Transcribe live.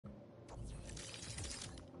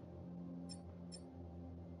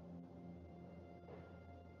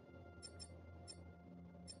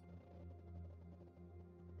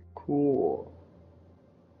Cool.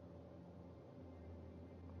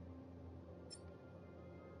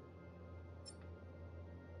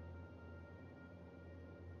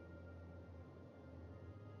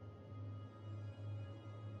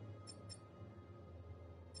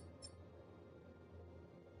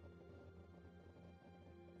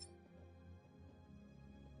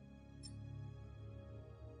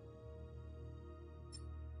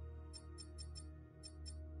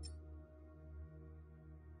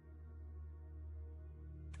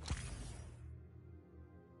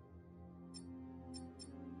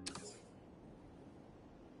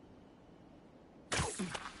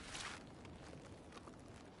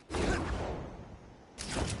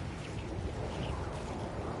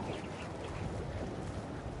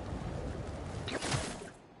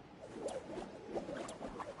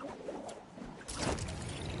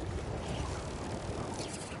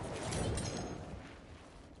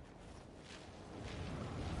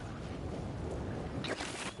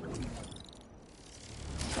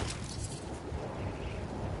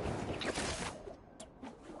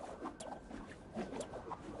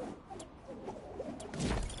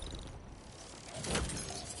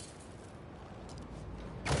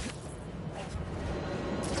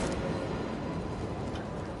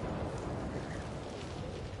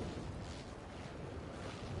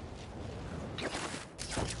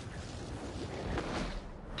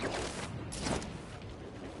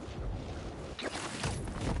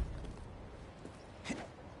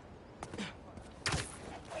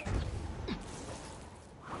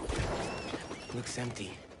 Looks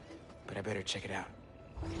empty, but I better check it out.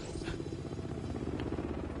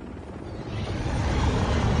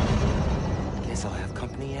 Guess I'll have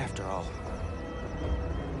company after all.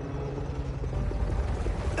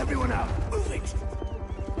 Everyone out! Move it!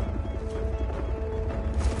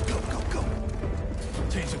 Go, go, go!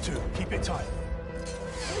 Teams of two, keep it tight.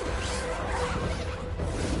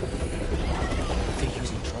 They're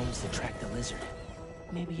using drones to track the lizard.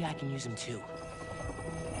 Maybe I can use them too.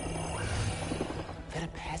 Is that a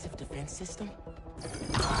passive defense system?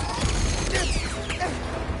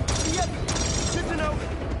 Yep! Good to know.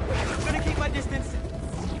 Gonna keep my distance.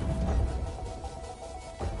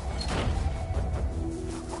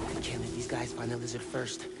 I can't let these guys find the lizard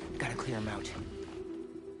first. Gotta clear them out.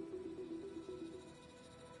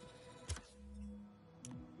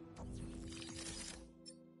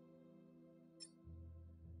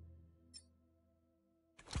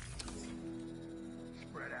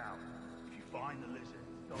 Spread out. If you find the lizard,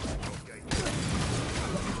 don't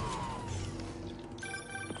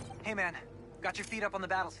Hey man, got your feet up on the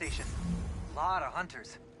battle station. Lot of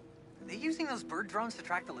hunters. Are they using those bird drones to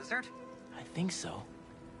track the lizard? I think so.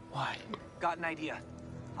 Why? Got an idea.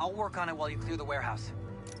 I'll work on it while you clear the warehouse.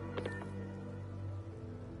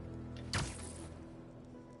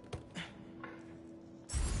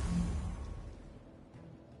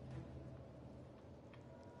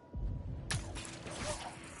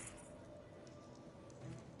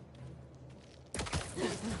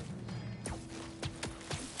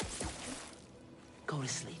 Go to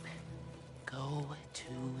sleep. Go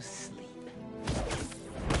to sleep.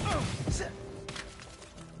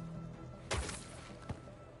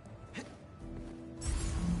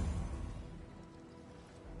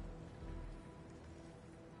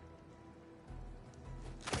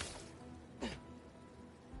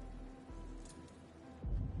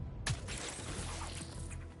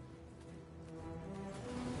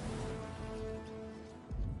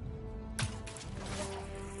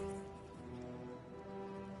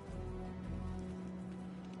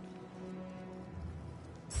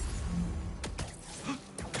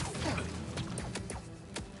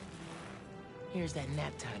 Here's that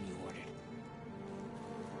nap time you ordered.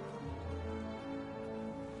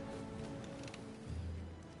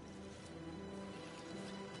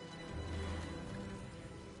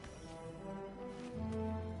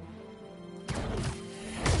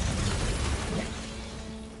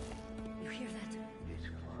 You hear that? It's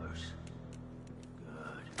close.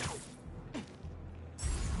 Good.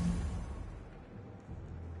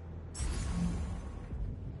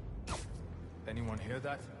 Anyone hear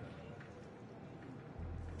that?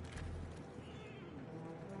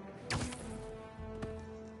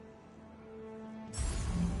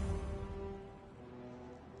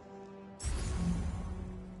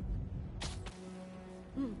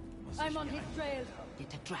 I'm on his trail.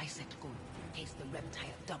 Get a trisect going in case the reptile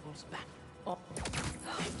doubles back. Oh.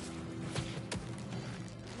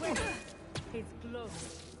 He's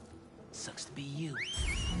close. Sucks to be you.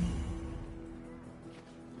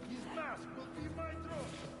 His mask will be my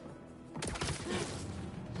drone.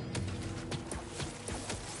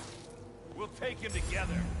 We'll take him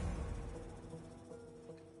together.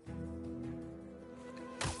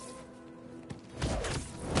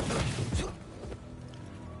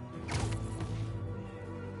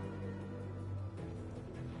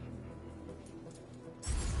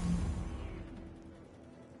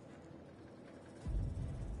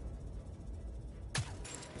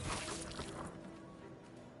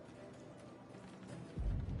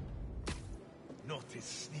 as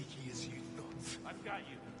sneaky as you thought. I've got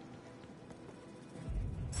you.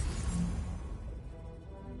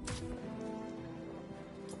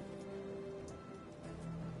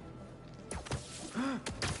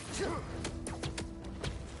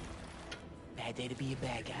 Bad day to be a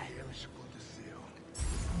bad guy.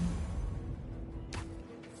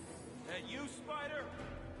 That you, Spider?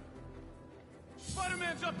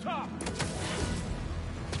 Spider-Man's up top!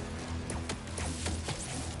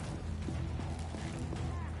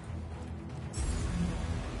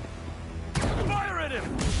 Fire at him!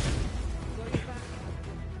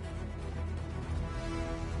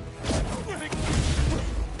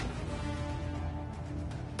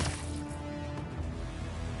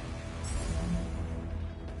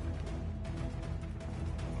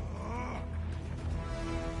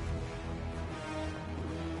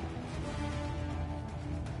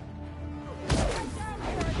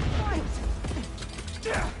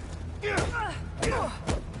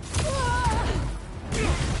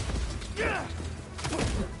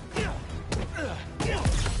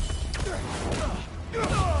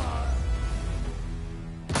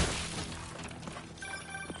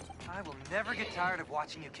 I will never get tired of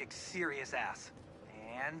watching you kick serious ass.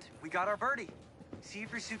 And we got our birdie. See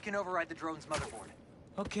if your suit can override the drone's motherboard.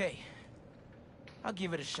 Okay. I'll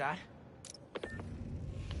give it a shot.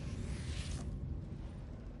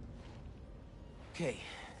 Okay.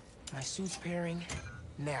 My suit's pairing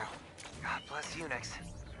now. God bless Unix.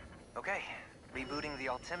 Okay, rebooting the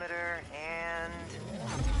altimeter and...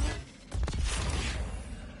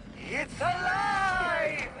 It's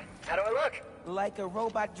alive! How do I look? Like a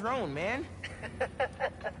robot drone, man.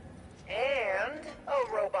 And a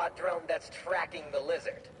robot drone that's tracking the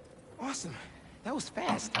lizard. Awesome. That was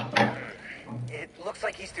fast. It looks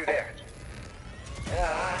like he's through there.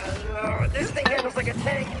 This thing handles like a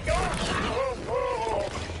tank.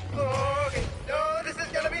 Okay. Oh, this is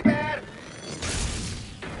gonna be bad.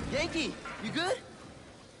 Yankee, you good?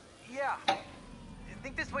 Yeah. I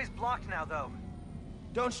think this way's blocked now, though.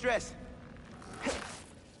 Don't stress.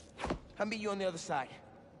 I'll meet you on the other side.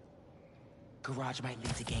 Garage might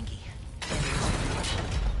lead to Genki.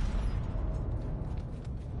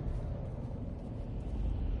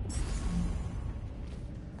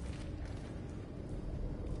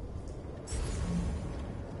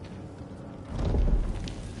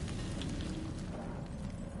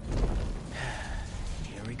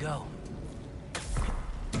 Here we go.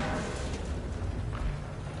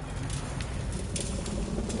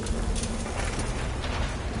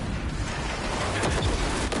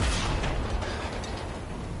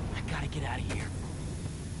 Get out of here.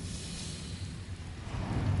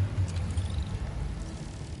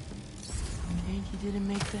 Yankee didn't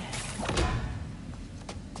make that.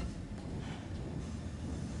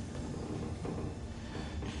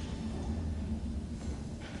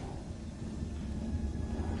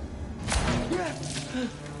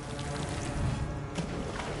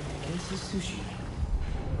 Guess it's sushi.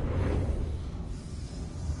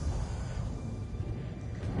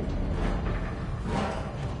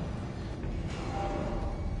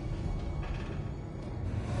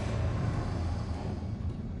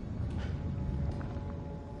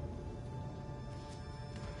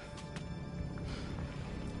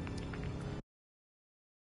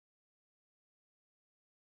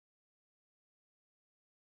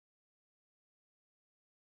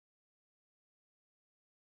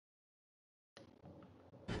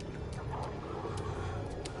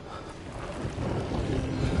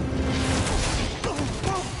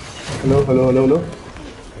 Hello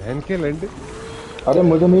बहन के लंडे। अरे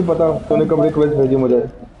मुझे नहीं पता, तूने कब request भेजी मुझे?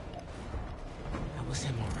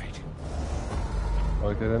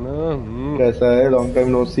 और तेरा ना कैसा है? लॉन्ग टाइम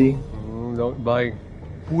नो सी भाई।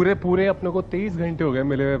 पूरे अपने को 23 घंटे हो गए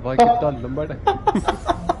मिले हुए भाई। कितना लंबा टाइम।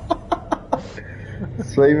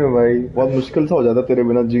 सही में भाई बहुत मुश्किल सा हो जाता तेरे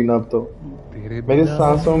बिना जीना। अब तो मेरी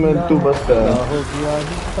सांसों में तू बस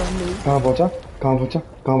कहाँ पहुंचा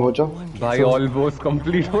भाई? ऑलमोस्ट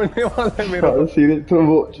कंप्लीट होने वाला है मेरा। सीरियस तो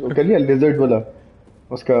वो कर लिया लिजर्ड वाला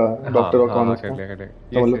उसका डॉक्टर और कौन उसका?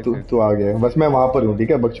 तो मतलब तू आ गया। बस मैं वहां पर हूँ, ठीक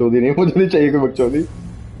है? बकचोदी नहीं, मुझे नहीं चाहिए कोई बकचोदी।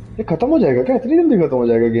 ये खत्म हो जाएगा क्या? इतनी जल्दी खत्म हो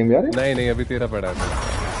जाएगा गेम यार? नहीं अभी तेरा पड़ा है।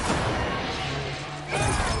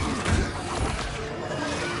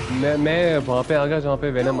 मैं वहाँ पे आ गया जहाँ पे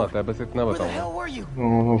वेनम आता है, बस इतना बताऊंगा।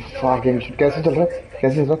 कैसे चल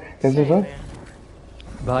रहा है?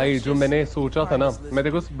 भाई जो मैंने सोचा था ना, मैं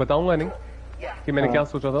देखो बताऊंगा नहीं कि मैंने क्या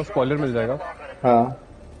सोचा था, स्पॉइलर मिल जाएगा। हाँ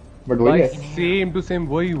बट वही है, सेम टू सेम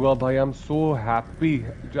वही हुआ भाई। आई एम सो हैप्पी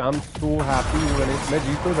मैं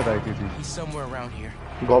जीत तो बताई थी।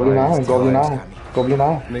 गॉब्लिन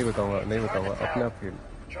आया। नहीं बताऊंगा अपने आप खेल।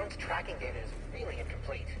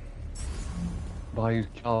 भाई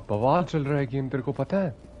क्या बवाल चल रहा है गेम, तेरे को पता है?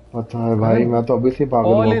 पता है भाई, मैं तो अभी से पागल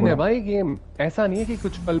ऑल हुआ इन है पूरा। भाई गेम। ऐसा नहीं है कि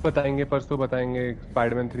कुछ कल बताएंगे परसों बताएंगे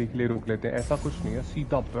स्पाइडरमैन 3 के लिए रुक लेते हैं, ऐसा कुछ नहीं है।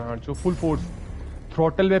 सीधा बैंड जो फुल फोर्स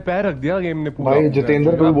थ्रॉटल पे पैर रख दिया गेम ने पूरा। भाई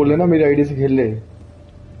जितेंद्र को भी बोले ना मेरी आईडी से खेल ले।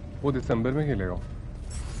 वो दिसंबर में खेलेगा।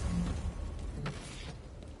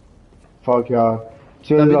 फक यार,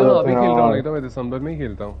 चल तभी तो मैं जाते अभी हैं खेल रहा हूँ, नहीं यार। तो मैं दिसंबर में ही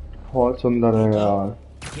खेलता हूँ। बहुत सुंदर है यार।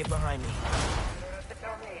 Get behind me.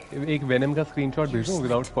 एक वेनम का स्क्रीनशॉट भेजूं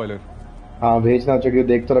विदाउट स्पॉइलर? हाँ भेजना, चाहिए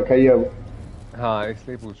देख तो रखा ही है अब। हाँ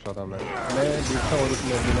इसलिए पूछ रहा था मैं देखता हूँ और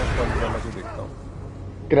उसमें बिना स्पॉइलर वाला को देखता हूँ।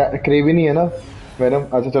 क्रेवी नहीं है ना वेनम?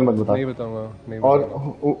 अच्छा चल मत बता। नहीं बताऊंगा, नहीं और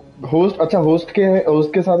बताऊंगा। होस्ट, अच्छा होस्ट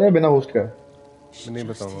के साथ है बिना होस्ट का? नहीं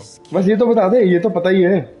बताऊंगा। बस ये तो बता दे, ये तो पता ही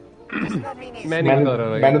है। मैं नहीं बता रहा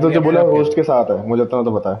भाई। मैंने तुझे अपने बोला आप खेल। होस्ट के साथ है, मुझे इतना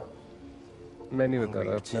तो पता है। मैं नहीं बता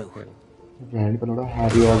रहा, अपना खेल। बैंड पर थोड़ा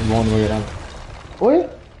हैरी ऑसबॉर्न वगैरह। ओए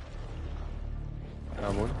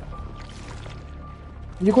हाँ बोल।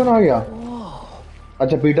 ये कौन आ गया?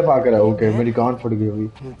 अच्छा पीटर पाकर है, ओके मेरी कान फट गई अभी।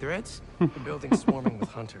 New threats? The building's swarming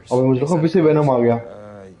with hunters. अबे मुझे लगा अभी से वेनम आ गया।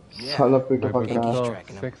 Yeah. साला पीटर भाई पाकर आया।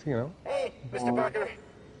 कितना सेक्सी है ना। Hey, Mr. Parker.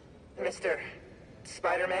 Mr.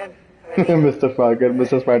 Spider-Man. Mister पाकर,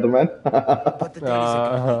 mister Spiderman. But the daddy's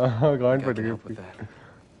a गांड I फट can गई help with उसकी। that.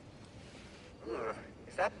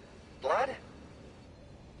 Is that blood?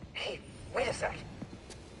 Hey, wait a sec.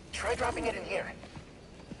 Try dropping it in here.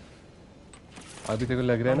 अभी तेरे को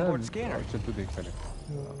लग रहा है Onboard ना? scanner. चल तू देख पहले।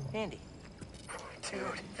 Handy.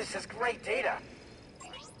 Dude, this is great data.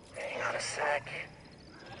 Hang on a sec.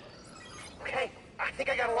 Okay, I think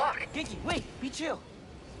I got a lock. Ginky, wait, be chill.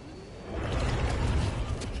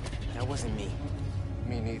 That wasn't me.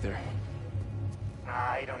 Me neither.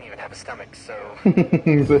 I don't even have a stomach, so...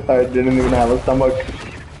 I didn't even have a stomach.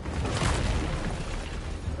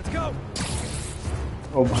 Let's go.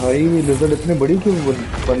 ओ भाई lizard इतने बड़ी क्यों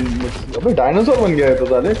अबे dinosaur बन गया है तो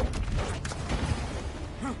साले।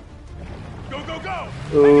 Go, go, go.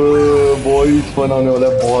 Boys fun होने वाला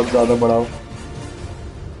है बहुत ज्यादा बड़ा।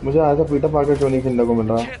 मुझे आया था पीटर पाकर क्यों नहीं खेलने को मिल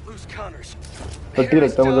रहा। Can't lose Connors. टट्टी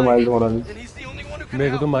लगता है मुझे miles Morales. And he's the only one who can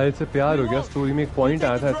मेरे को तो help. माइल्स से प्यार हो गया। स्टोरी में एक पॉइंट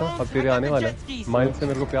आया था ऐसा, अब तेरे आने वाला है। माइल्स से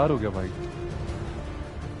मेरे को प्यार हो गया भाई।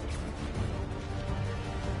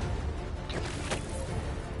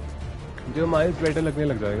 जो माइल्स बेटर लगने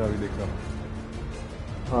लग जाएगा अभी देखना।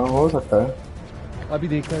 हाँ हो सकता है। अभी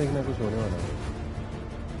देखना कुछ होने वाला है।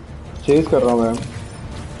 चेस कर रहा हूँ मैं।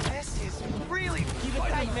 This is really keep it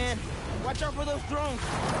tight, man. Watch out for those drones.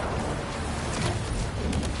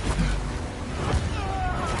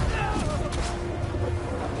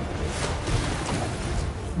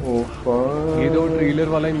 ये तो ट्रेलर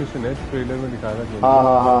वाला ही मिशन है, ट्रेलर में दिखाया था। हाँ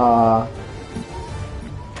हाँ हाँ हाँ।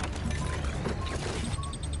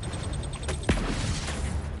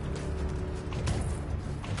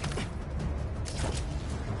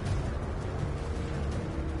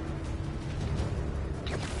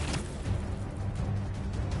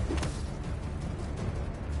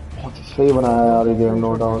 बहुत सही बनाया यार ये गेम,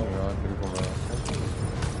 नो डाउट। यार तेरे को मैं-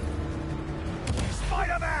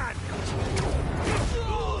 Spider-Man.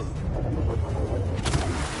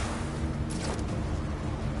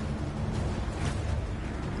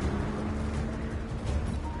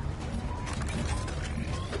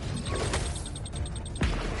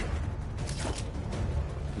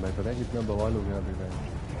 भाई पता है कितना बवाल हो गया अभी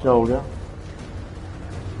टाइम। क्या हो गया?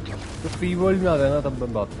 तो फ्री वर्ल्ड में आ जाए ना तब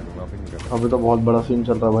मैं बात करूंगा, अभी नहीं करता। अभी तो बहुत बड़ा सीन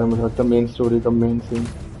चल रहा है भाई, मुझे लगता है मेन स्टोरी का मेन सीन।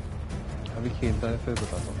 अभी खेलता है फिर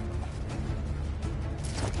बताता हूँ।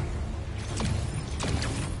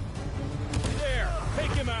 There.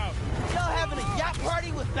 Take him out. Y'all having a yacht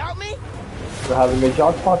party without me? You're having a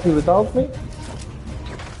yacht party without me?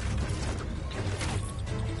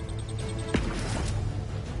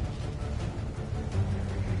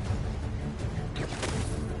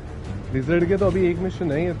 Lizard के तो अभी एक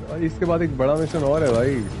मिशन है, इसके बाद एक बड़ा मिशन और है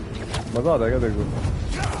भाई। मजा आता है क्या देखो?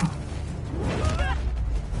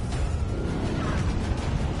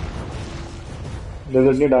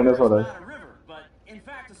 लिजर्ड नहीं डायनासोर है। Not a river, but in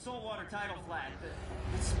fact a saltwater tidal flat.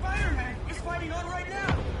 But Spider-Man is fighting on right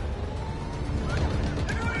now.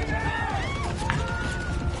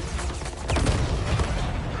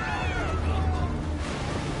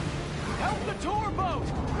 Help the tour boat.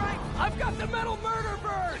 Right. I've got the metal murder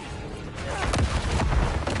bird.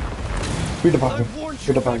 Peter पाकर, I warned you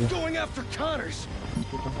Peter about पाकर। going after Connors.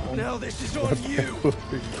 Now this is on you.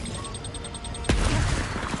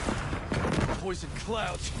 Poison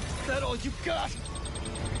clouds. Is that all you got?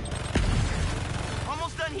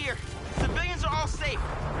 Almost done here. Civilians are all safe.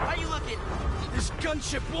 How you looking? This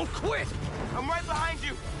gunship won't quit. I'm right behind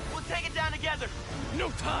you. We'll take it down together. No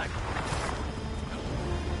time.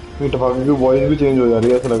 Peter Parker की voice भी change हो जा रही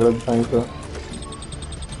है, ऐसा लग रहा है साइंस का।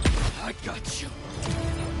 I got you.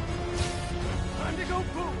 Time to go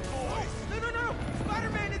boom, boys. No!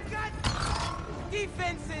 Spider-Man has got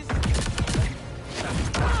defenses.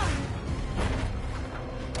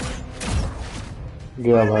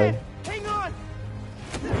 गया भाई। Hang on.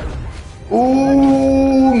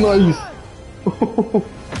 Oh nice.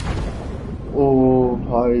 ओह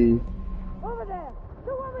भाई Over there!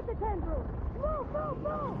 The one with the tendrils! Move!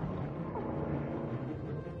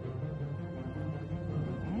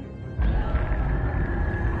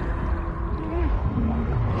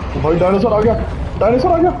 भाई डायनासोर आ गया,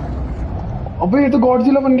 डायनासोर आ गया। अबे ये तो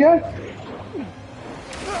गॉडजिला बन गया है।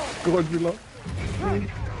 Godzilla.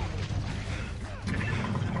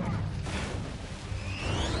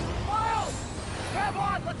 Miles! Grab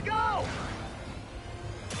on, let's go!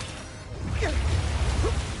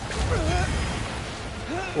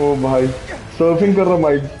 ओ भाई सर्फिंग कर रहा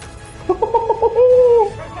mic. Right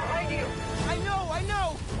behind you! I know.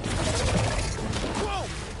 Whoa!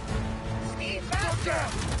 Speed faster!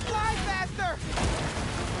 Fly faster.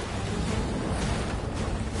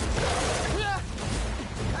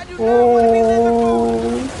 I do not want to be Liverpool.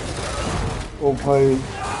 ओ भाई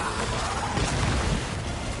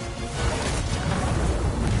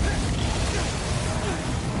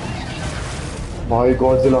भाई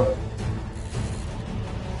Godzilla.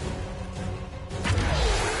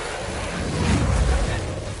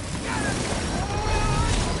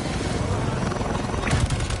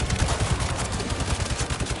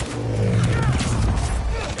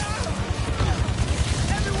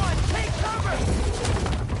 Everyone, take cover.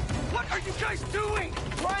 What are you guys doing?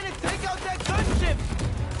 Trying to take out that gunship.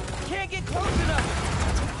 Can't get close enough.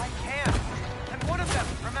 I can. I'm one of them,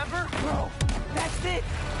 remember? Bro, that's it.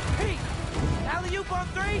 Pete, alley-oop on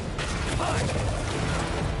 3.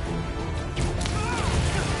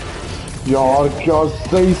 यार क्या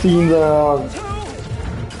सही scene है यार। 2,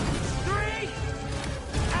 3,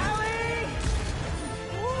 alley.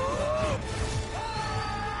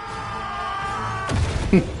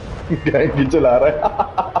 गैंगी चला रहा है।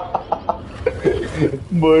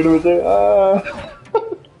 Bird में से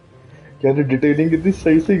क्या डिटेलिंग कितनी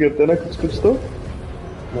सही सही करते हैं ना कुछ कुछ तो।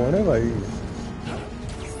 कौन है भाई?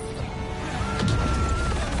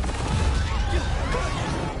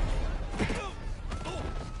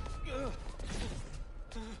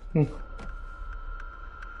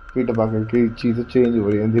 पीटर पार्कर की चीजें चेंज हो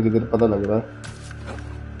रही हैं धीरे धीरे, पता लग रहा है।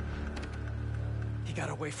 He got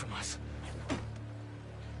away from us.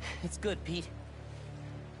 It's good, Pete.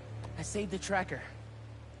 I saved the tracker.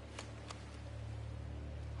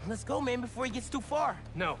 Let's go, man, before he gets too far.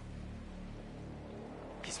 No.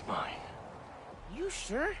 He's mine. You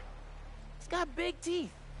sure? He's got big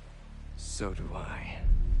teeth. So do I.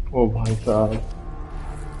 ओ भाई साहब,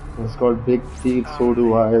 he's got big teeth, so do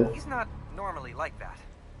I. He's not normally like that,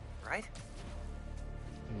 right?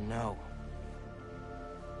 No.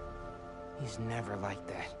 He's never like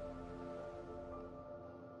that.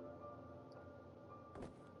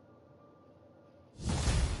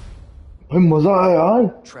 भाई मजा आया यार।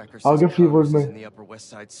 Tracker आगे says free word Congress is में in the Upper West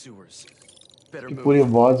Side sewers. Better कि move. पूरी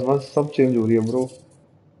आवाज was सब चेंज हो रही है bro.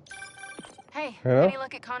 Hey, Yeah? any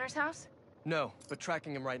look at Connor's house? No, but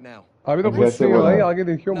tracking him right now. अभी तो कुछ Aggressive नहीं है हो रहा भाई, है। आगे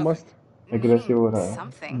देखियो मस्त। एग्रेसिव हो रहा है।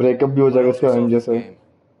 Something. ब्रेकअप भी हो जाएगा Miles इसका was off एंजल his से। game.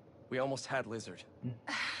 We almost had Lizard.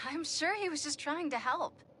 I'm sure he was just trying to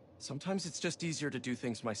help. Sometimes it's just easier to do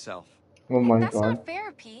things myself. Oh my That's God. not fair,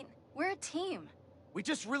 Pete. We're a team. We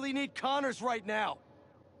just really need Connors right now.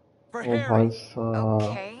 For ओ भाई Harry. साहब।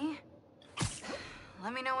 Okay.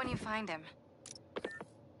 Let me know when you find him.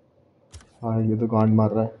 हाँ ये तो गांड मार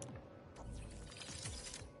रहा है।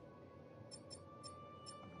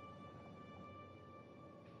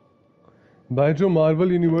 भाई जो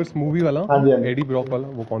मार्वल यूनिवर्स मूवी वाला, हाँ जी, हाँ जी। एडी ब्रॉक वाला,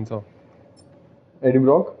 वो कौन सा? Eddie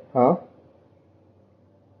Brock? हाँ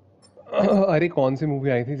अरे कौन सी मूवी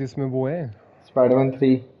आई थी जिसमें वो है? स्पाइडरमैन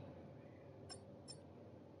 3।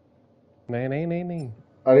 नहीं।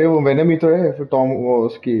 अरे वो वेनम ही तो है, फिर टॉम वो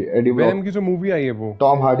उसकी एडी वेनम ब्रॉक। की जो मूवी आई है वो।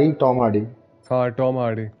 Tom Hardy, Tom Hardy. हाँ टॉम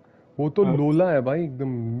हार्डी। वो तो हाँ। लोला है भाई, एकदम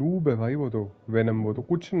नूब है भाई वो तो। वेनम वो तो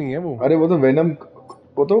कुछ नहीं है वो। अरे वो तो वेनम,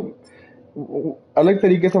 वो तो वो अलग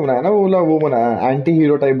तरीके से बनाया ना, वो बनाया एंटी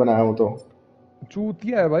हीरो टाइप बनाया वो तो।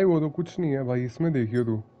 चूतिया है भाई वो तो, कुछ नहीं है भाई इसमें। देखियो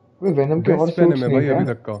तू, वेनम के और बेस्ट वेनम सूट्स है नहीं भाई है अभी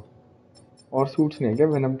क्या? तक का। और सूट्स नहीं है क्या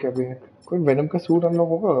वेनम के अभी? कोई वेनम का सूट अनलॉक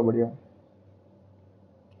होगा बढ़िया।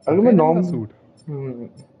 अगर मैं वेनम नॉर्म का सूट?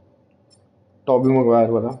 टॉबी मैguire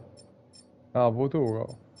वाला। हाँ वो तो होगा।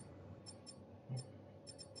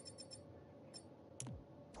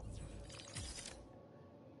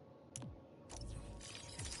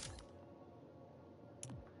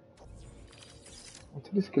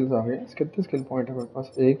 दूसरी स्किल्स आ गई हैं। कितने स्किल पॉइंट है मेरे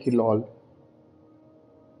पास? एक ही लॉल।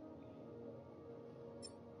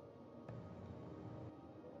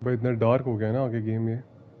 भाई इतना डार्क हो गया ना आगे गेम ये।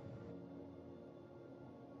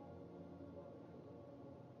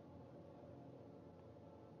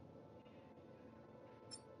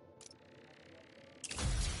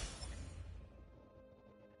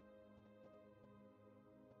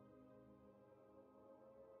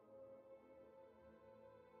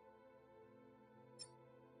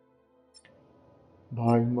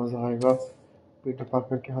 भाई मजा आएगा। पीटर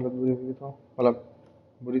पार्कर की हालत बुरी हुई तो मतलब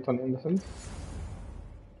बुरी तो नहीं इन द सेंस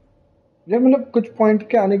यार, मतलब कुछ पॉइंट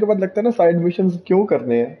के आने के बाद लगता है ना साइड मिशंस क्यों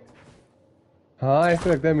करने हैं। हाँ ऐसे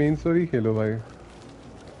लगता है मेन स्टोरी खेलो भाई।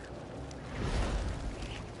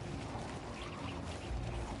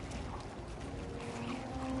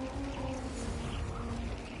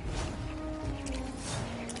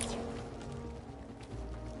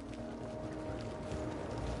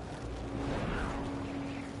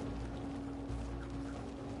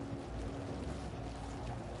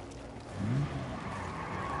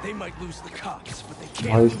 They might lose the cops, but they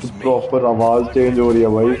भाई can't इसकी lose me. प्रॉपर आवाज चेंज हो रही है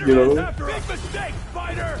भाई इसकी तो। Big mistake,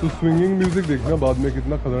 fighter! तो स्विंगिंग म्यूजिक देखना बाद में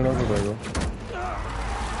कितना खतरनाक हो जाएगा।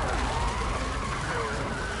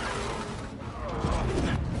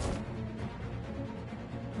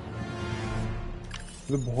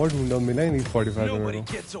 तो बहुत ढूंढा मिला ही नहीं Spotify पे मेरे को।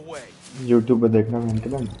 YouTube पे देखना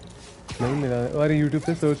मिलता है नहीं मिला। अरे YouTube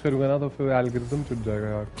पे सर्च करूंगा ना तो फिर एल्गोरिथम छुप जाएगा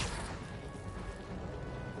यार।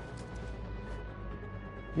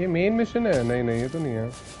 ये मेन मिशन है? नहीं नहीं ये तो नहीं है।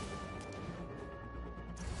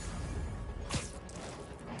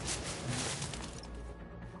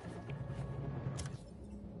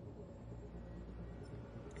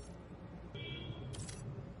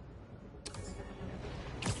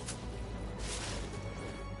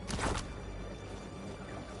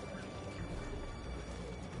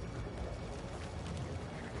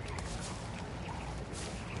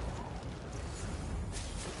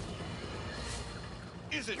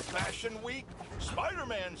 Is it Fashion Week?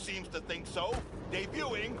 Spider-Man seems to think so,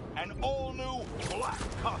 debuting an all-new black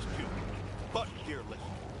costume. But, dear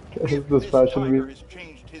listener, if this tiger has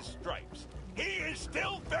changed his stripes, he is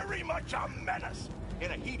still very much a menace.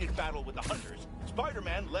 In a heated battle with the hunters,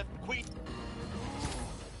 Spider-Man left Queen.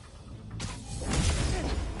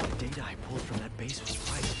 The data I pulled from that base was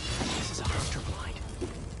right. This is a hunter blind.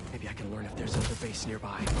 Maybe I can learn if there's another base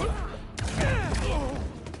nearby.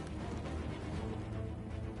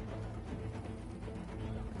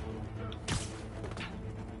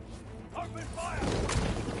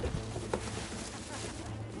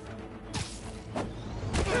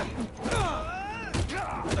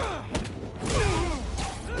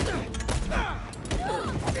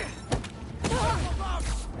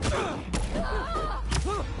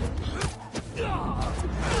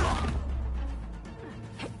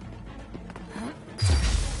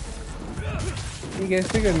 ये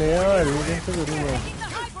कैसे करने यार? ये कैसे करूँ मैं?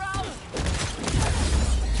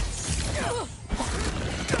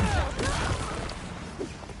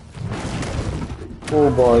 ओ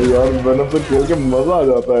भाई यार वेनम से खेल के मजा आ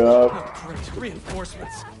जाता है यार।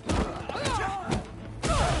 Reinforcements.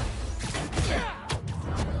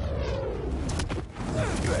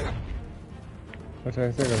 अच्छा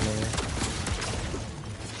ऐसे करना है।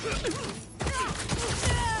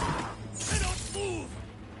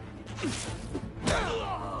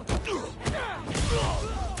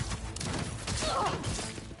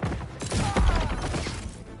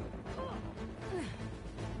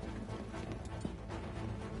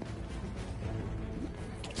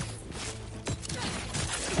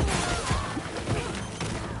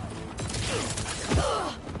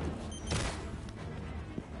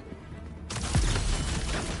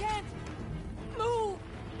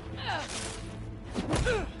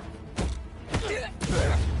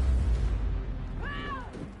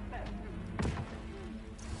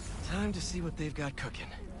 Time to see what they've got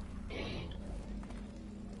cooking.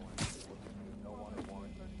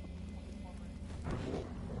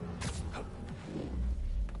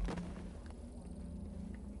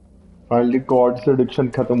 Finally cord से एडिक्शन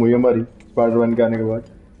खत्म हुई हमारी स्पाइडरमैन के आने के बाद।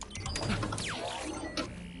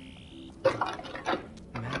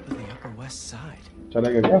 Map of the Upper West Side. चला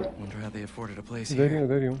गया क्या? Wonder how they afforded a place उधर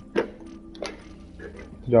here. ही हूँ।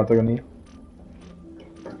 जाता का नहीं।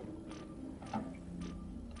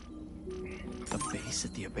 A base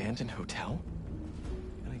at the abandoned hotel?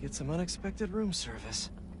 Gonna get some unexpected room service.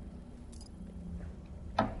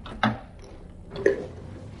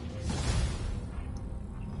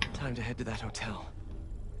 Time to head to that hotel.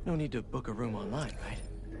 No need to book a room online, right?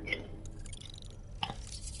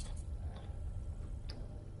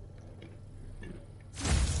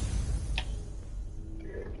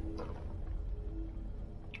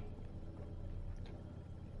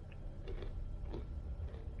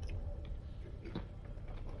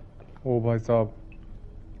 ओ भाई साहब,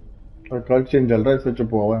 और कल scene चल रहा है इससे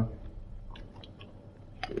चुप हुआ है।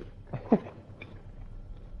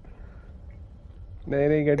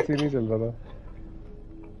 नहीं कट सीन नहीं चल रहा था।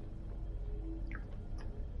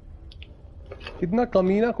 कितना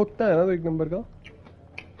कमीना कुत्ता है ना तो एक नंबर का।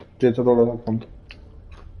 जैसे थोड़ा सा कम।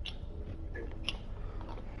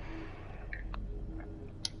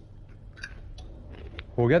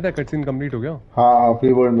 हो गया था कट सीन, कंप्लीट हो गया। हाँ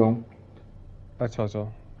फ्री वर्ल्ड में हूँ। अच्छा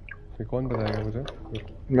ये कौन बताएगा मुझे?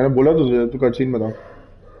 मैंने बोला तुझे, तू कट सीन बता।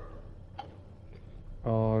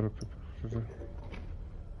 और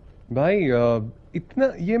भाई इतना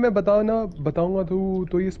ये मैं बताऊंगा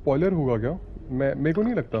तो ये स्पॉइलर होगा क्या? मेरे को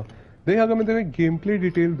नहीं लगता। देख अगर मैं तेरे गेम प्ले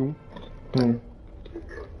डिटेल दूं,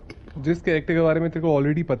 जिस कैरेक्टर के बारे में तेरे को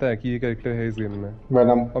ऑलरेडी पता है कि ये कैरेक्टर है इस गेम में,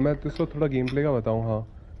 वेनम, और मैं तुझको थोड़ा गेम प्ले का बताऊं, हाँ,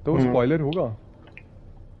 तो वो स्पॉइलर होगा।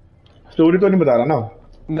 स्टोरी तो नहीं बता रहा ना?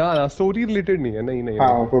 ना स्टोरी रिलेटेड नहीं है, नहीं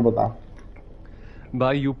हाँ कोई बता।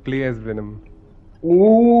 भाई you play as venom.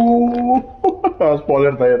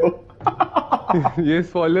 Spoiler था ये तो। ये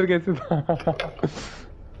स्पॉइलर कैसे था?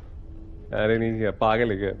 अरे नहीं किया,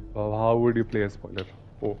 पागल है क्या? How would you play as spoiler?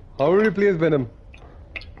 O how would you play as venom?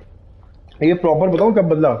 ये प्रॉपर बताऊं कब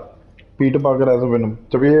बदला पीटर पार्कर एज वेनम?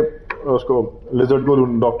 जब ये उसको लिजर्ड को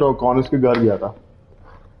डॉक्टर कॉनस के घर गया था।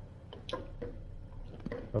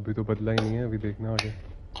 अभी तो बदला ही नहीं है, अभी देखना आगे।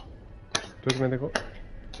 तो मैं देखो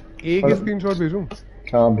एक स्क्रीनशॉट भेजूं?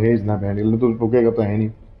 हाँ भेजना बहन, तो रुकेगा तो है नहीं।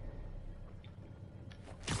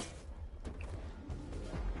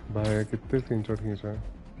 भाई कितने स्क्रीनशॉट खींचा है।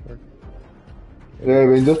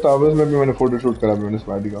 एवेंजर्स टावर्स में भी मैंने फोटो शूट करा, मैंने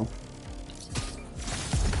स्माइली का।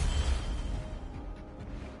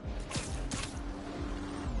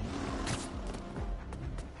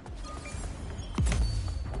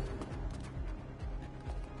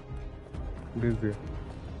 भेज दिया।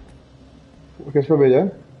 किस पे भेजा है?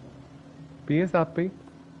 PS ऐप पे ही।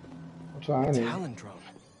 अच्छा है नहीं। Talon drone.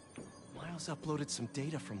 Miles uploaded some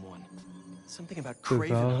data from one. Something about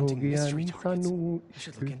Craven hunting mystery targets. I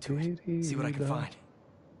should look into it. See what I can find.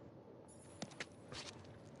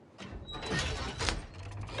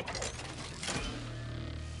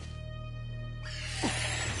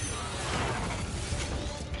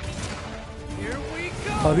 Here we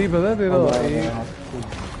go. अभी पता तेरा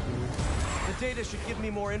The data should give me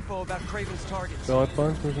more info about Craven's targets.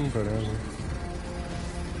 4-5 mission पड़े हैं।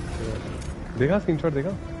 देखा screenshot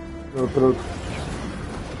देखा?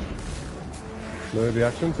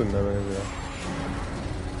 Reaction सुनना है मैंने तेरा।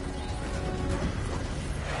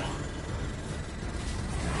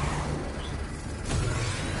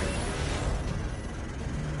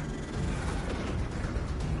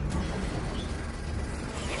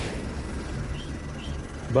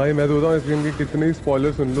 भाई मैं तो बताऊँ इस गेम के कितने ही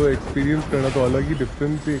स्पॉइलर सुन लो, एक्सपीरियंस करना तो अलग ही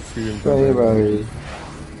डिफरेंस ही एक्सपीरियंस है। सही भाई,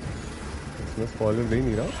 इसमें स्पॉइलर दे ही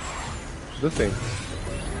नहीं रहा, जस्ट सेइंग।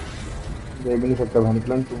 दे भी नहीं सकता भाई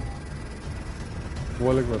प्लान तू, वो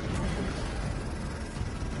अलग बात।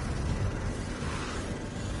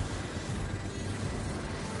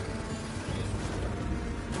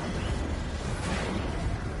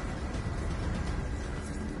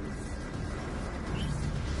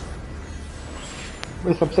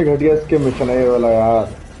 भाई सबसे घटिया इसके मिशन है ये वाला यार।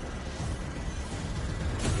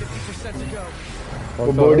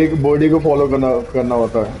 वो बॉडी को फॉलो करना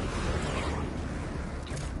होता है।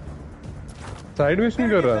 साइड मिशन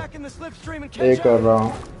कर रहा है? एक कर रहा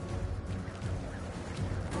हूँ।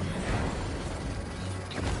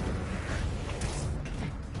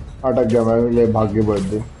 अटक गया मैं, ले भाग के बढ़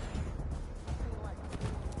दे।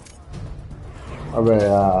 अबे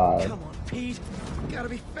यार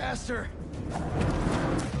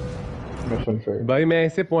मिशन फेल। भाई मैं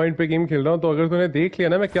ऐसे पॉइंट पे गेम खेल रहा हूँ, तो अगर तूने देख लिया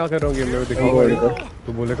ना मैं क्या कर रहा हूँ गेम में, दिखाऊंगा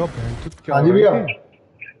तो बोलेगा क्या हाँ जी भैया।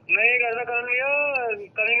 नहीं करना करण भैया,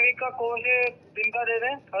 करेंगे वीक का कौन से दिन का दे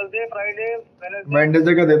दें? थर्सडे, फ्राइडे,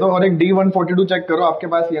 वेडनेसडे का दे दो। और एक D142 चेक करो, आपके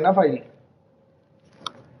पास ये ना फाइल?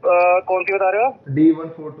 कौन सी बता रहे हो?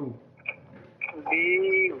 D142।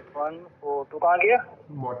 D142 कहाँ गया?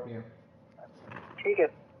 बॉटनी है। ठीक है।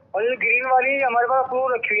 और ये ग्रीन वाली हमारे पास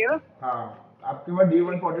अप्रूव रखी हुई है ना? हाँ आपके पास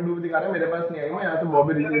D142 भी दिखा रहा है, मेरे पास नहीं आई। मैं यहाँ से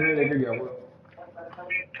बॉबी रिसीव में लेके गया हूँ।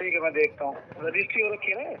 ठीक है मैं देखता हूँ। रजिस्ट्री हो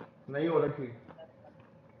रखी है ना? नहीं हो रखी।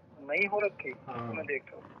 नहीं हो रखी? हाँ। मैं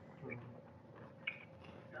देखता हूँ।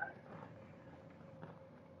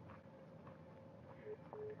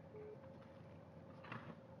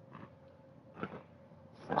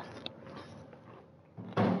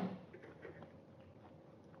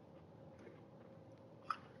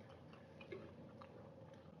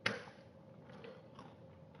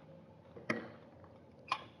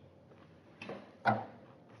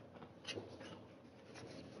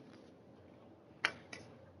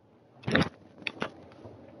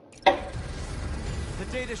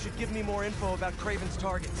 data should give me more info about Kraven's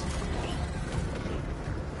targets.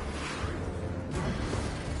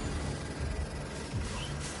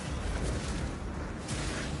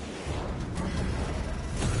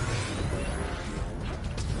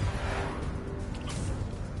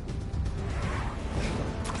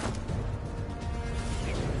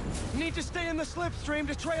 Need to stay in the slipstream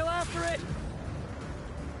to trail after it.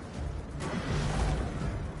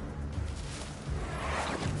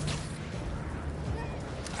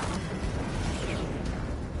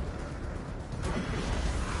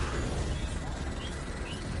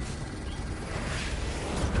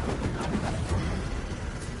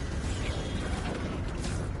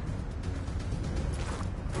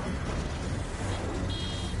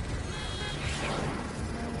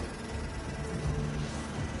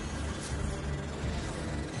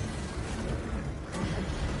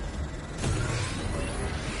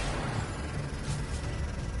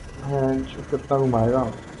 कितना घुमाएगा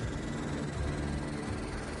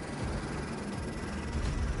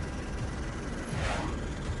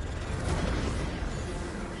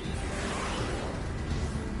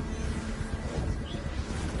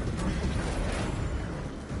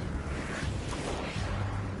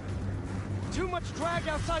Too much drag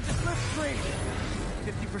outside the slipstream.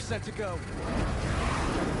 50% to go.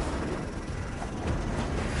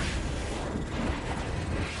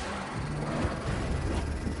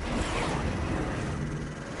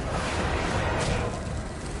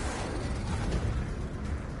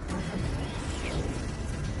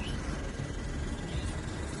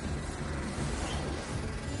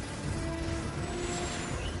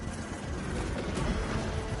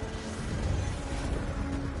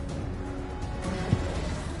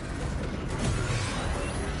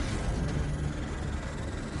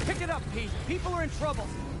 People are in trouble.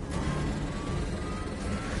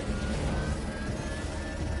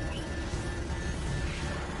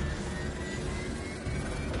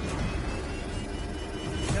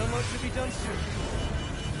 Download should be done soon.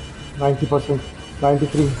 90%,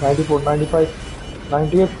 93, 94, 95,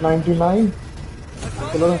 98, 99.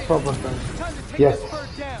 Below 100%. Yes.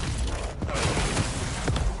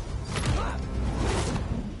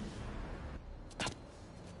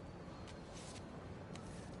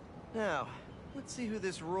 Now, let's see who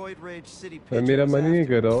this roid rage city मेरा मन ही नहीं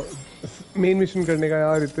कर रहा main mission करने का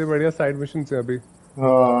यार इतने बढ़िया साइड मिशन से अभी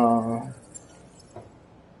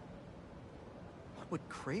What would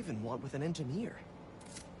Kraven want with an engineer?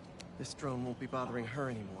 This drone won't be bothering her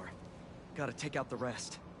anymore. Gotta take out the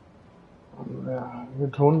rest. ये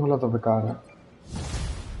ड्रोन वाला तो बेकार है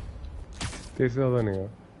कैसे ज़्यादा नहीं है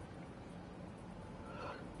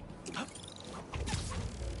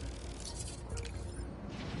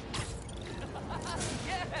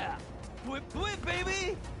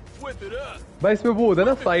भाई इसमें वो होता है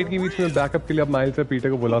ना फाइट के बीच में बैकअप के लिए आप माइल से पीटर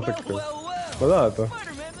को बुला सकते हो मजा आता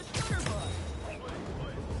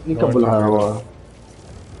ये कब बुलाया हुआ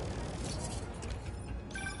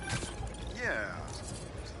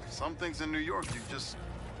Some things in New York you just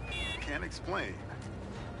can't explain.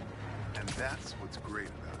 And that's what's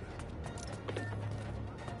great about it.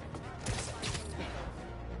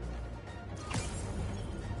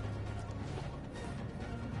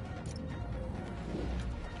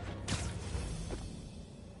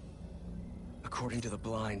 According to the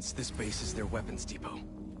blinds, this base is their weapons depot.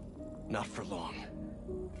 Not for long.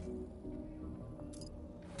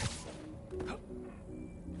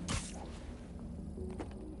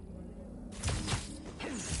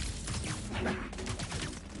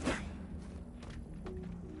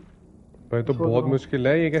 भाई तो बहुत मुश्किल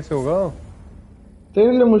है ये कैसे होगा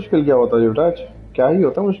तेरे लिए मुश्किल क्या होता है युवराज क्या ही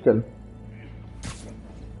होता मुश्किल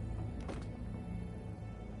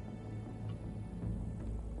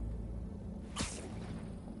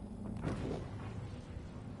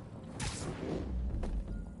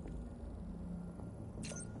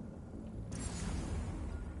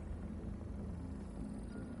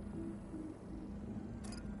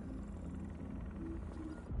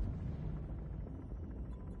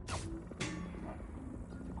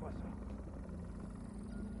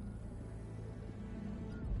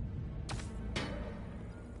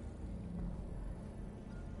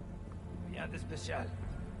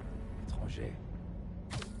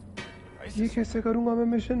ये कैसे करूंगा मैं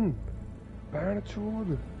मिशन बैंड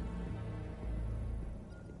चोद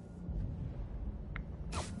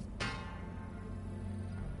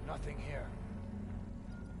Nothing here.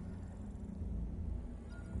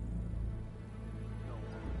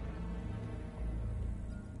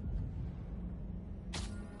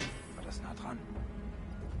 War das nah dran?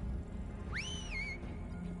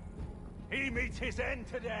 He meets his end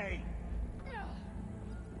today.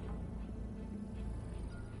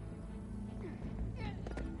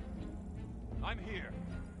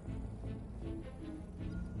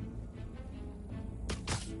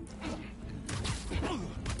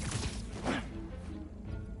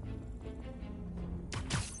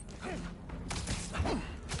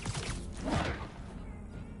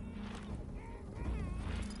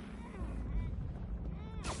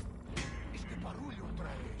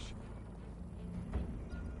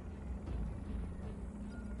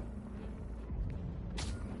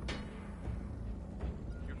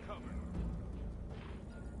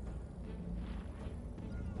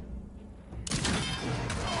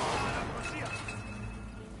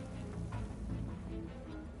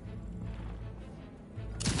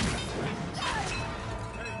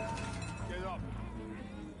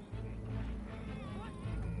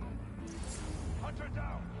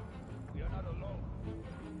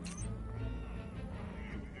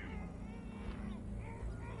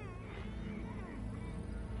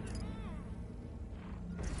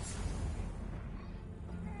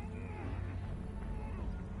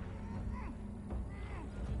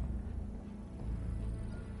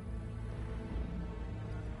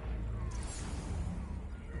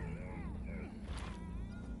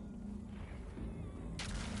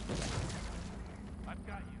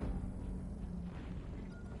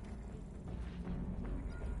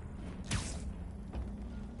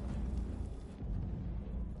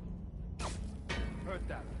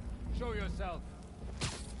 Show yourself.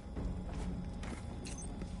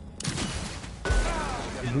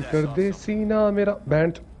 कर दे सीना मेरा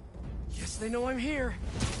band. Yes, they know I'm here.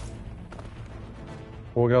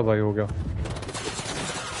 हो गया भाई, हो गया.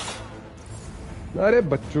 अरे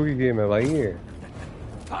बच्चों की गेम है भाई ये.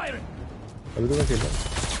 अभी तो मैं खेल रहा हूँ.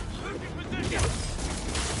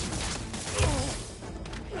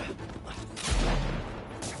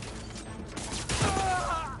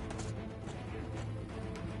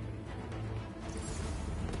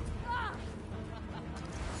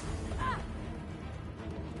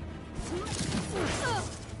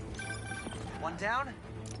 Down.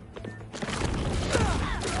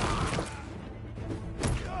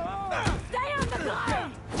 Stay on the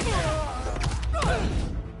ground!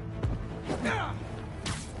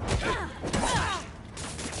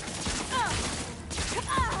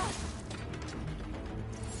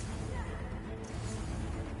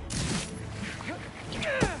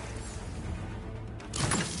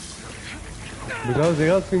 बिजाज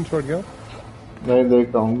देगा स्क्रीनशॉट क्या? नहीं देख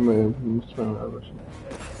रहा हूँ मैं.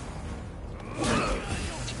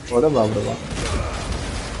 बाप रे बाप.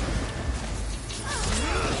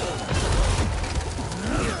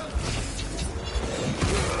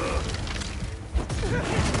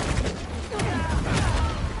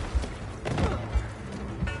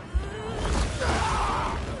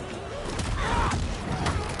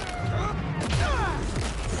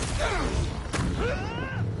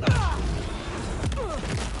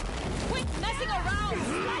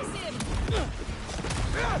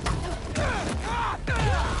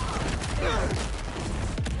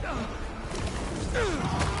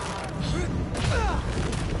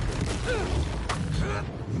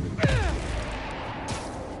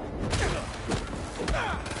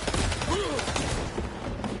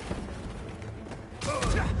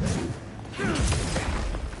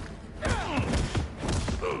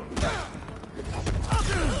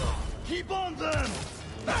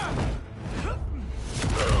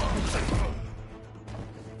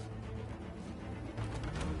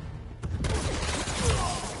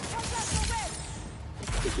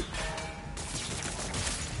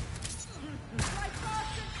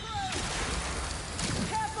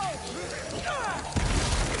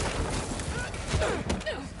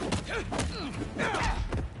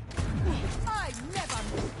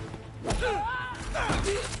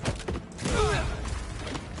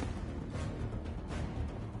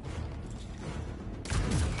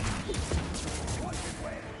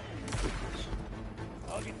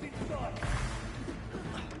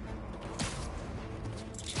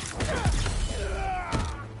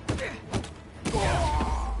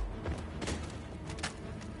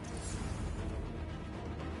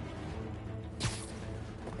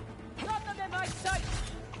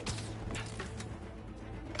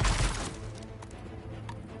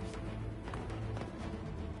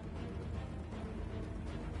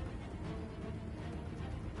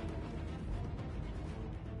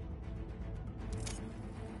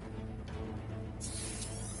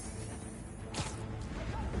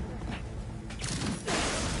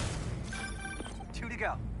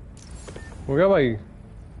 हो गया भाई.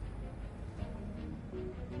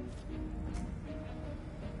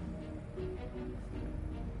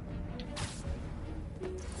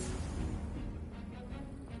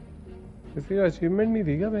 किसी का अचीवमेंट नहीं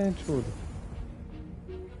थी क्या बहन छोड़?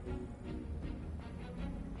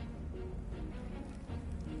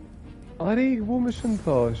 अरे वो मिशन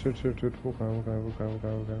था. Shit shit shit. वो कहाँ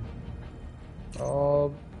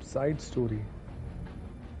साइड स्टोरी.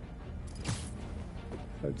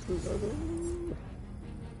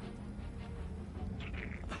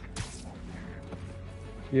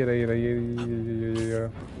 ये रहा.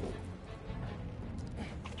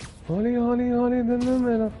 होली होली होली दिल में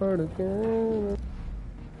मेरा पड़ के.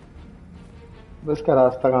 बस का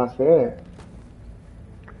रास्ता कहाँ से है?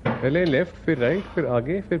 पहले लेफ्ट, फिर राइट, फिर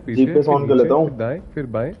आगे, फिर पीछे, जीपीएस ऑन कर लेता हूँ. फिर दाएं, फिर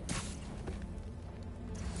बाएं,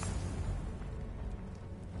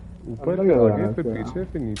 ऊपर, फिर आगे, फिर पीछे,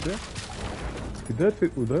 फिर नीचे, इधर, फिर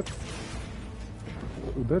उधर,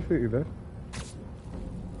 उधर, फिर इधर.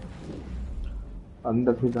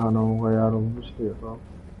 अंदर भी जाना होगा यार, मुझे ये तो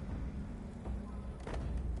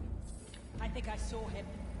I think I saw him.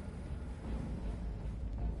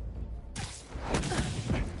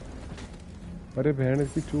 अरे बहन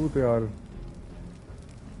इसकी चूत यार।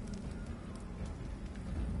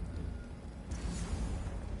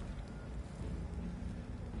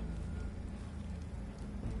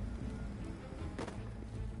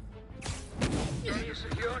 Area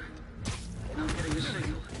secure? Not getting a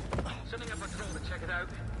signal. Sending a patrol to check it out.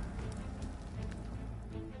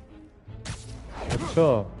 अच्छा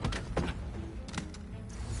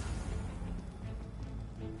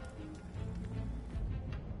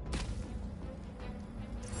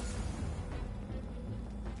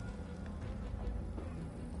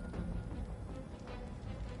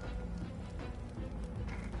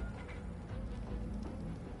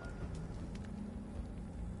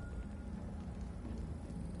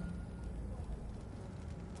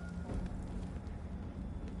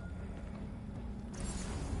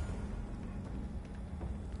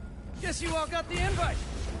Guess you all got the invite.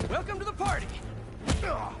 Welcome to the party.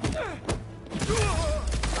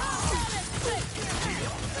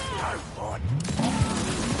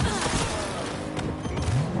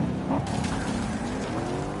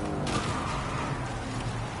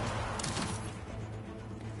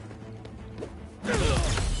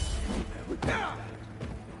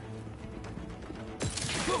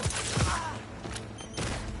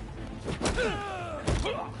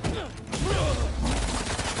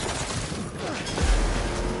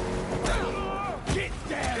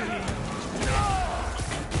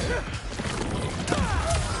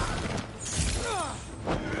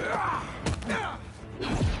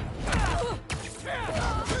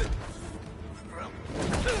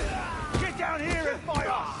 Get down here and fight!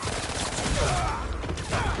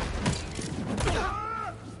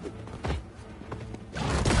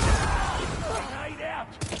 Night out!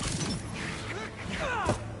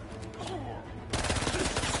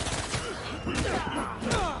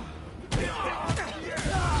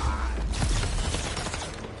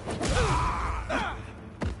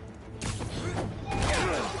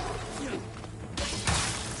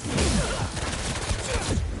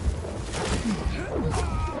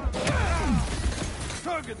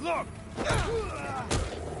 Target lock!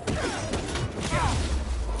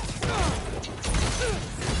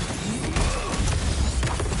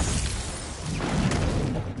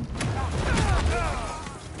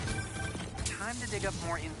 Time to dig up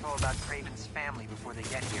more info about Craven's family before they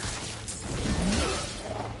get here.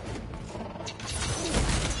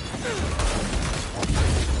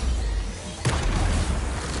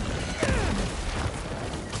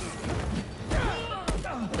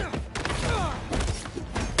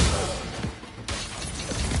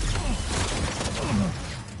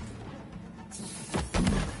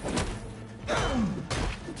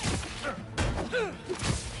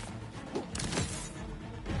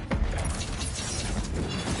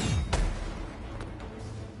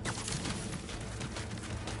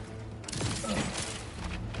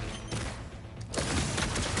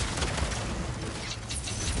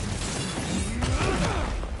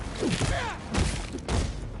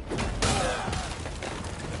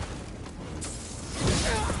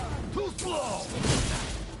 Too slow!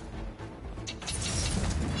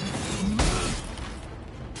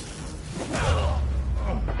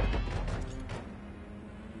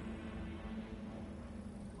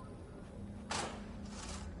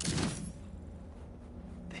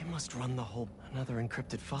 They must run the whole another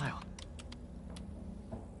encrypted file.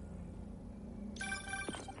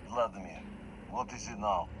 Vladimir, what is it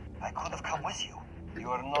now? I could have come with you. You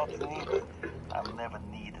are not needed. I'm never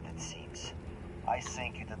needed, it seems. I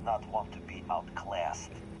think you did not want to be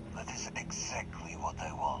outclassed. That is exactly what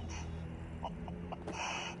I want.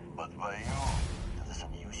 But by you, to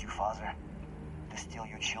disabuse you, father? To steal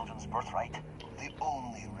your children's birthright? The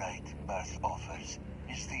only right birth offers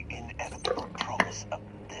is the inevitable promise of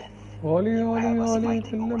death. Holy, You holy, have us holy,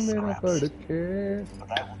 fighting over mera scraps. padke.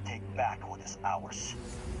 But I will take back what is ours.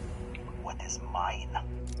 What is mine.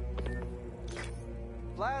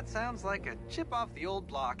 Vlad sounds like a chip off the old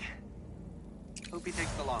block. Hope he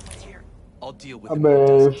takes the long way here. I'll deal with him when he अबे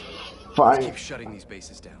doesn't. Let's fine keep shutting these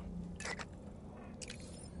bases down.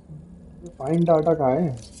 Fine data कहाँ है?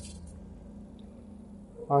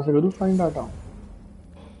 कहाँ से करूँ fine data?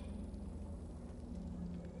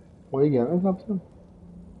 वही गया ना हिसाब से?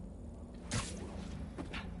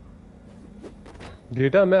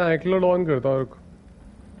 डेटा मैं iCloud ऑन करता हूँ।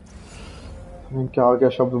 क्या क्या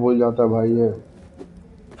शब्द बोल जाता है भाई ये?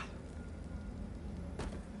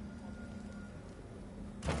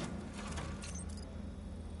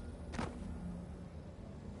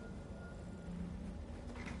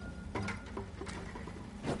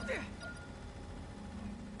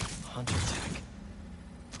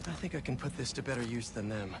 think I can put this to better use than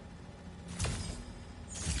them.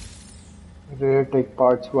 Rare take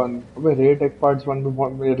parts 1। अबे रेयर टेक पार्ट्स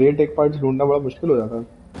 1 में रेयर टेक पार्ट्स ढूंढना बड़ा मुश्किल हो जाता है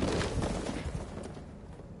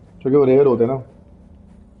क्योंकि वो रेयर होते हैं ना।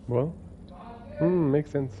 Well,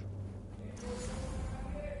 makes sense.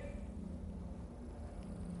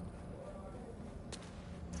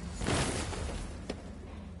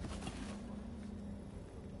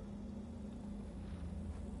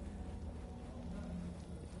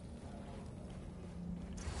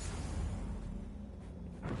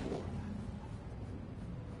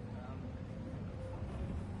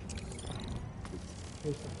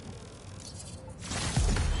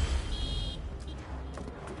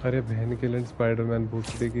 अरे बहन के लिए स्पाइडरमैन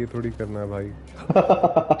पूछते कि ये थोड़ी करना है भाई।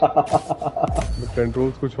 मैं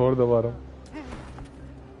कंट्रोल्स कुछ और दबा रहा हूँ।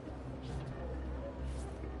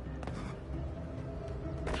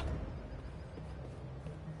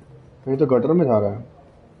 ये तो गटर में जा रहा है।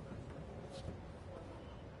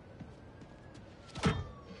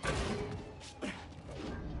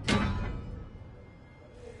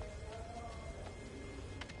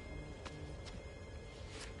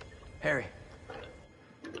 Harry,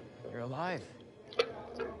 you're alive.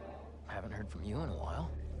 Haven't heard from you in a while.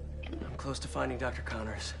 I'm close to finding Dr.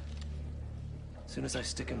 Connors. As soon as I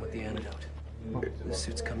stick him with the antidote, the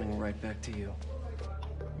suit's coming right back to you.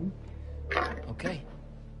 Okay.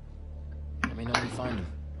 Let me know when you find him.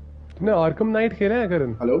 तुमने Arkham night खेला है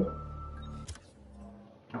करण? Hello,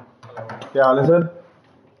 क्या हाल है sir?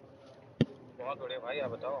 बहुत बढ़िया भाई,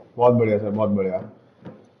 आप बताओ। बहुत बढ़िया सर, बहुत बढ़िया।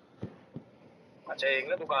 अच्छा, एक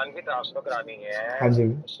ना दुकान की ट्रांसफर करानी है। हाँ जी।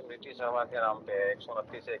 स्मृति शर्मा के नाम पे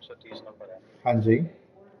 129 से 130 नंबर है। हाँ जी।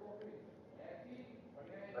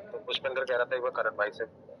 तो पुष्पेंद्र कह रहा था एक बार करण भाई से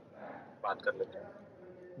बात कर लेते हैं।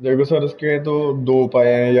 देखो सर, इसके तो दो उपाय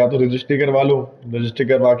हैं। या तो रजिस्ट्री करवा लो, रजिस्ट्री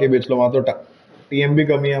करवा के बेच लो, वहाँ तो टीएम भी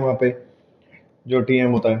कमी है वहाँ पे, जो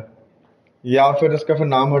टीएम होता है। या फिर इसका फिर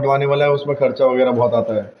नाम हटवाने वाला है, उसमें खर्चा वगैरह बहुत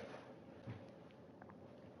आता है।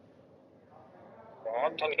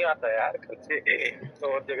 बहुत तो नहीं आता है यार, खर्चे तो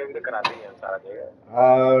और जगह भी तो कराते ही हैं, सारा जगह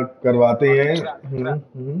करवाते ही हैं।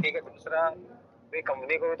 ठीक है। दूसरा,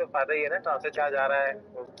 कंपनी को भी तो फायदा ही है ना, ट्रांसफर चार्ज आ रहा है,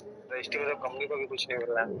 तो रजिस्ट्री में तो कंपनी को भी कुछ नहीं मिल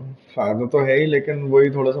रहा है। फायदा तो है ही, लेकिन वही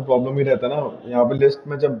थोड़ा सा प्रॉब्लम ही रहता है ना। यहाँ पे लिस्ट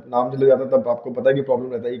में जब नाम चले जाता है तब आपको पता है कि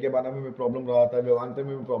प्रॉब्लम रहता है। के बाना में भी प्रॉब्लम रहा था, वेदांत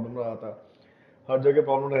में भी प्रॉब्लम रहा था, हर जगह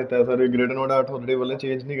प्रॉब्लम रहता है सर। ये ग्रेटर नोएडा अथॉरिटी वाले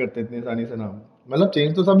चेंज नहीं करते इतनी आसानी से नाम। मतलब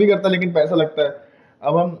चेंज तो सभी करता है, लेकिन पैसा लगता है।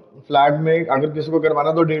 अब हम फ्लैट में अगर किसी को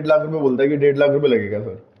करवाना तो 1.5 लाख रुपए बोलता है कि 1.5 लाख रुपए लगेगा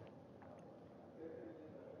सर।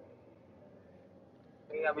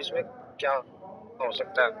 अब इसमें क्या हो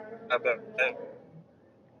सकता है?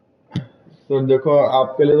 तो देखो,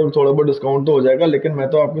 आपके लिए तो थोड़ा बहुत डिस्काउंट तो हो जाएगा, लेकिन मैं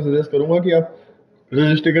तो आपको सजेस्ट करूंगा कि आप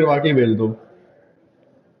रजिस्ट्री करवा के ही भेज दो।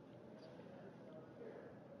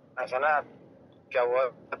 ऐसा ना, क्या हुआ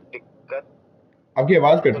दिक्कत? आपकी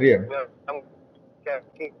आवाज कट रही है।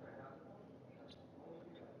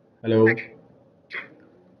 हेलो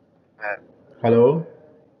हेलो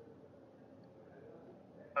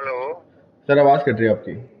हेलो सर, आवाज कट रही है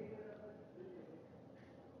आपकी।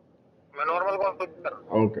 मैं नॉर्मल कॉल कर रहा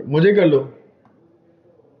हूं। ओके, मुझे कर लो।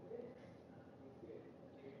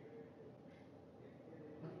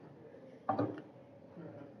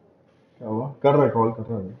 क्या हुआ? कर रहा है, कॉल कर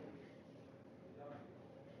रहा है।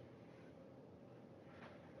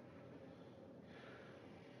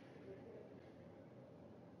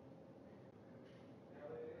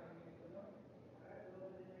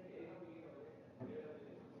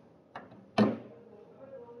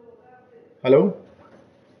 Hello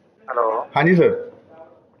hello. हाँ जी सर।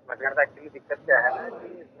 मैं कह रहा था एक्चुअली दिक्कत क्या है ना कि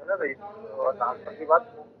इसमें ना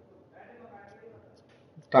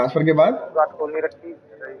ट्रांसफर की बात खोल नहीं रखी,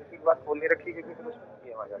 रजिस्ट्री की बात खोल नहीं रखी, क्योंकि फिर उसमें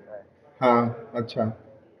टीएम आ जाता है। हाँ अच्छा,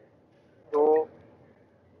 तो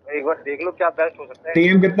एक बार देख लो क्या बेस्ट हो सकता है।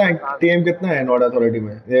 टीएम कितना है? टीएम कितना है नोएडा अथॉरिटी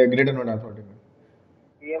में, ग्रेटर नोएडा अथॉरिटी में?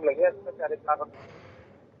 टीएम लगेगा इसमें 40 लाख।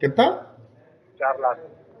 कितना? 4 लाख।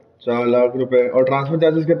 4 लाख रुपए। और ट्रांसफर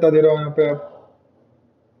चार्जेस कितना दे रहे हो यहाँ पे आप?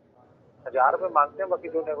 1000 रुपए मांगते हैं, बाकी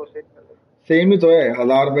जो नेगोशिएट कर लो। सेम ही तो है,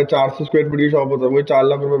 1000 रुपए 400 स्क्वायर फीट की शॉप होता है, वही 4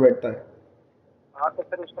 लाख रुपए बैठता है। हाँ, तो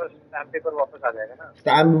फिर उसका स्टैम्प पेपर वापस आ जाएगा ना।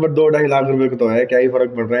 स्टैम्प पेपर 2-2.5 लाख रुपए का तो है, क्या ही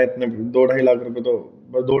फर्क पड़ रहा है इतने? 2-2.5 लाख रुपए तो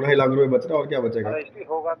बस 2-2.5 लाख रुपए बच रहा है, और क्या बचेगा? रजिस्ट्री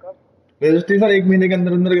होगा कब? रजिस्ट्री सर 1 महीने के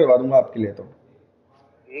अंदर अंदर करवा दूंगा आपके लिए। तो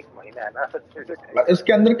 1 महीना है ना?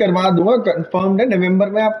 इसके अंदर करवा दूंगा, कंफर्म है। नवंबर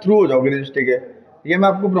में आप थ्रू हो जाओगे रजिस्ट्री के, ये मैं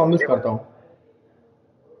आपको प्रॉमिस करता हूँ।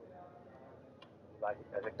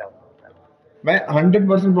 मैं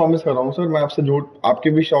 100% प्रॉमिस कर रहा हूँ सर, मैं आपसे झूठ। आपकी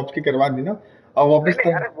भी शॉप्स की करवा दी ना, अब वापस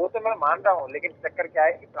अरे वो तो मैं मान रहा हूँ, लेकिन चक्कर क्या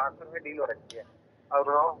है कि ट्रांसफर में डील हो रखी है। और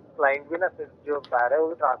क्लाइंट भी ना सिर्फ जो पैर है वो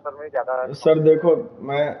भी ट्रांसफर में ज्यादा। सर देखो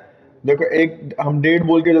देखो एक हम डेट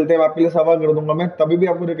बोल के चलते हैं, आपके लिए 1.25 कर दूंगा मैं, तभी भी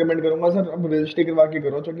आपको रिकमेंड करूंगा सर अब रजिस्ट्री करवा के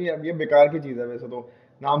करो, क्योंकि अब ये बेकार की चीज है। वैसे तो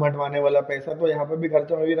नाम हटवाने वाला पैसा तो यहाँ पे भी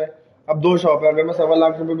खर्चा हो ही रहा है। अब 2 शॉप है, अगर मैं 1.25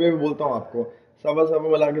 लाख भी बोलता हूँ आपको, सवा सवा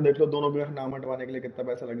मिला के देख लो, दोनों का नाम हटवाने के लिए कितना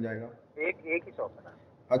पैसा लग जाएगा। एक ही शॉप है ना?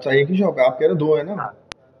 अच्छा एक ही शॉप है, आप कह रहे हो 2 है ना? हाँ।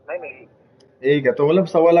 नहीं एक है तो मतलब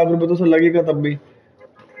 1.25 लाख तो सर लगेगा तब भी।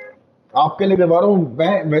 आपके लिए करवा रहा हूँ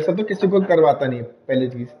मैं, वैसे तो किसी को करवाता नहीं है पहली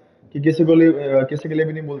चीज, कि किसी के लिए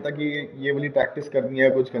भी नहीं बोलता कि ये वाली प्रैक्टिस करनी है,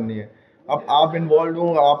 कुछ करनी है। अब आप इन्वॉल्व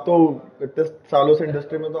हो, आप तो इतने सालों से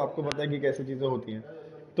इंडस्ट्री में, तो आपको पता है कि कैसी चीजें होती हैं।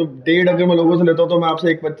 तो डेढ़ अगर मैं लोगों से लेता हूँ तो मैं आपसे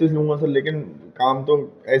 1.25 लूंगा सर, लेकिन काम तो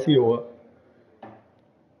ऐसे ही होगा।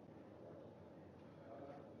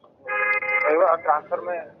 ट्रांसफर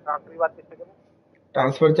की बात किससे करूँ?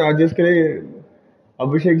 ट्रांसफर चार्जेस के लिए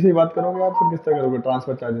अभिषेक से ही बात करोगे आप, फिर किससे करोगे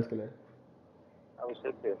ट्रांसफर चार्जेस के लिए?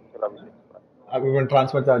 अभिषेक से, चलो अभिषेक से बात। अभी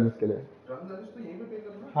ट्रांसफर चार्जेस के लिए,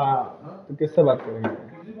 हाँ तो किससे बात करेंगे?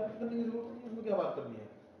 क्या बात करनी है?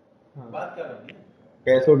 हाँ बात क्या करनी है?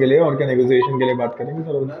 पैसों के लिए और क्या, नेगोशिएशन के लिए बात करेंगे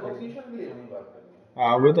सर? नेगोशिएशन के लिए नहीं बात करनी है।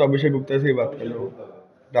 हाँ वो तो अभिषेक गुप्ता से ही बात कर लो।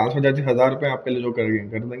 ट्रांसफर चार्ज 1,000 रुपये आपके लिए जो कर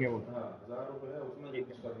देंगे वो। हाँ 1,000 रुपए है, उसमें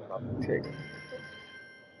कुछ करना है। ठीक है।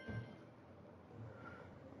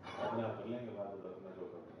 अपने आप कर लेंगे बात, में जो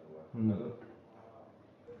करना है।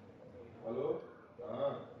 हेलो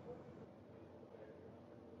हाँ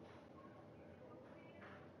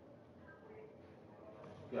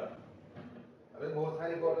क्या? अरे बहुत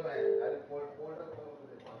सारी कॉल है, अरे folder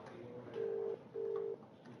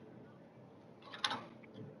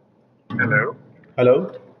Hello. Hello.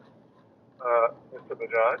 Mr.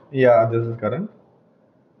 Bajaj. या this is Karan.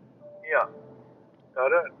 Yeah,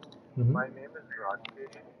 Karan. My name is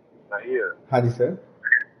Rakesh Nair, हाँ जी sir.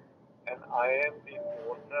 and I am the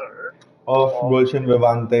owner of Gulshan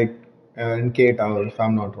विवांतिक and के tower, if I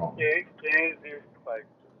am not wrong. K05.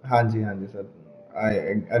 हाँ जी sir,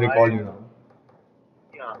 I recall you now.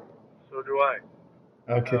 Yeah, so do I.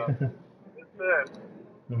 Okay. Listen,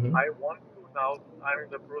 I want to now, I'm in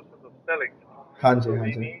the process of selling it. हाँ So we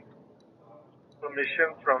ji need permission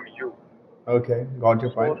from you. Okay, got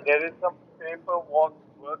your So point. there is some paperwork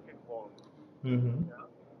work involved. Yeah.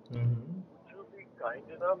 Mm-hmm. Would you be kind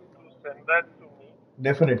enough to send that to me?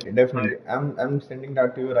 Definitely. I'm sending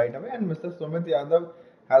that to you right away. And Mr. Sumit Yadav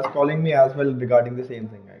has calling me as well regarding the same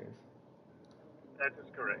thing, I guess. That is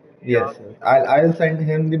correct. Yes, sir. I'll send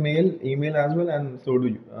him the email as well, and so do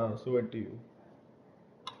you. So it to you.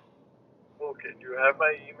 Okay. Do you have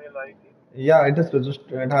my email ID? Yeah, it is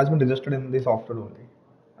registered. It has been registered in the software only.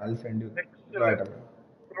 I'll send you right Excellent. away.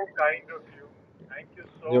 So kind of you. Thank you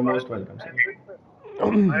so You're much. most welcome, sir. And listen,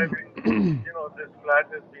 this flat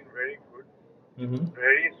has been very good,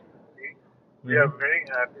 very sweet. We are very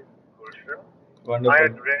happy with Gulshan. Wonderful. I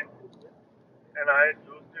had rented it, and I had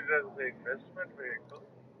used it as an investment vehicle.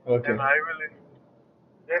 Okay. And I will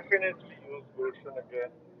definitely use Gulshan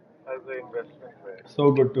again as an investment vehicle.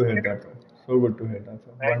 So good to hear that, sir. So good to hear that,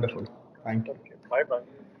 sir. Wonderful. Thank you. Okay. Bye bye.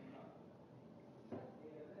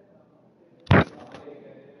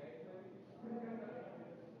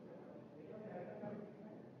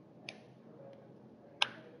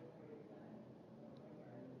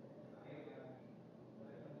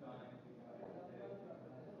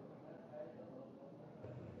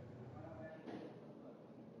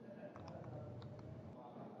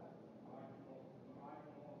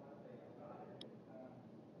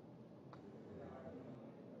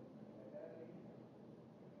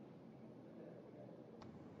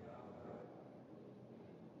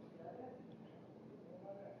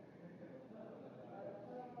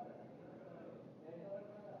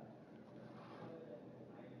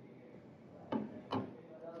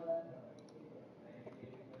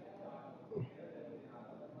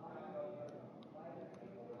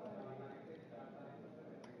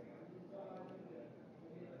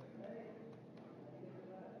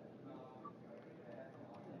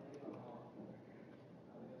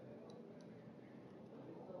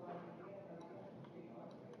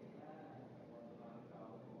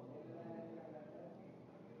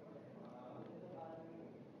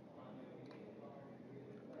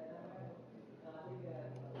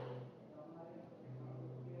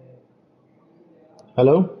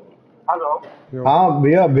 Hello. Hello. हाँ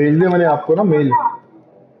भैया, भेज दिया मैंने आपको ना mail.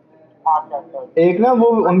 अच्छा। एक ना वो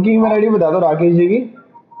उनकी ईमेल आईडी बता दो, राकेश जी की।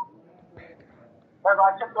 मैं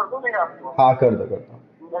व्हाट्सएप कर दूँ भैया आपको? हाँ कर दो।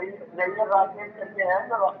 राकेश करके है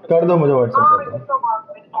ना? कर दो, मुझे व्हाट्सएप कर दो।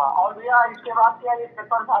 हाँ, और भैया इसके बाद क्या ये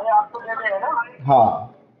पेपर सारे आपको दे रहे हैं ना? हाँ।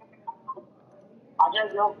 अगर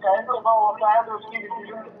जो कैश जमा होता है तो उसकी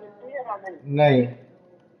रिसीविंग कितनी है? नहीं,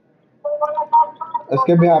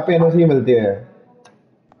 इसके भी यहाँ पे एनओसी मिलती है।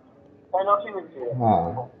 एनओसी मिलती है।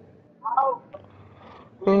 हाँ।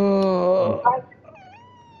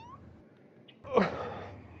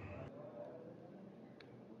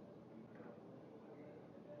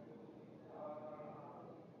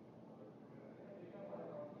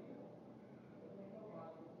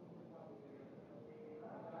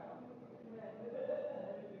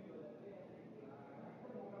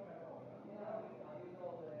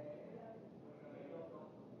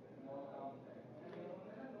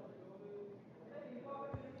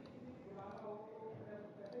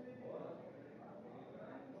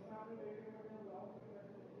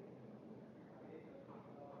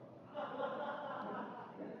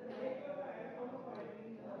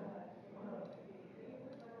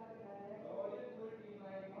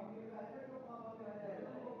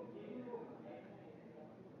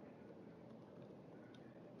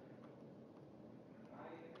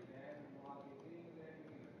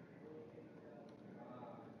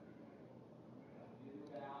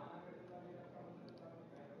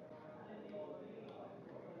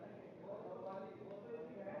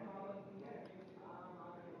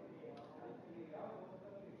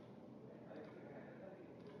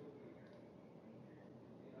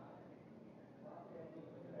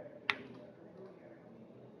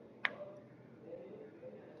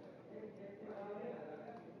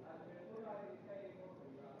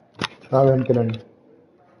 हाँ बहन किरण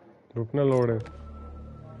रुकना लोड है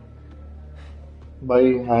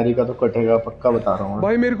भाई, हैरी का तो कटेगा पक्का, बता रहा हूँ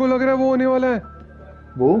भाई। मेरे को लग रहा है वो होने वाला है।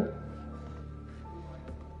 वो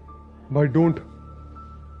भाई डोंट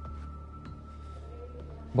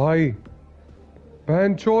भाई,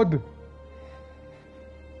 बहन चोद।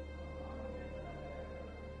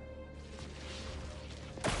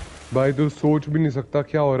 भाई तू सोच भी नहीं सकता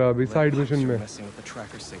क्या हो रहा है अभी साइड मिशन में।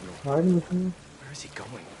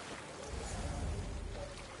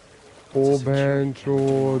 ओ बहन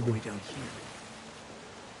चोद।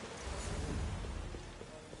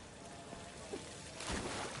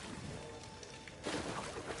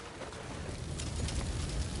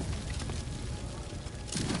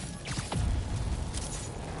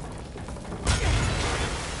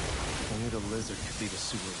 Lizard could be the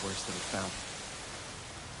sewer worse than we found.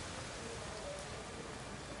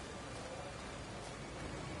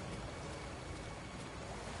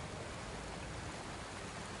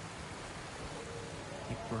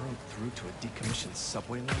 He burrowed through to a decommissioned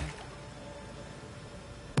subway line?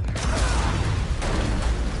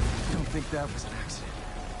 Don't think that was an accident.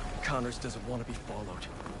 Connors doesn't want to be followed.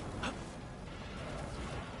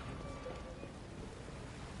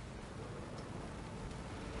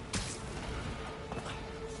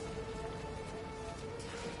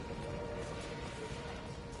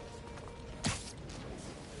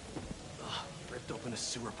 A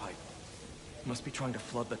sewer pipe. Must be trying to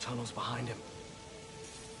flood the tunnels behind him.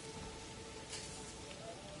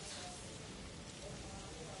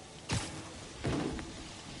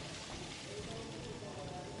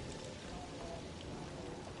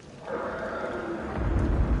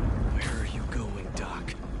 Where are you going,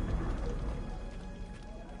 Doc?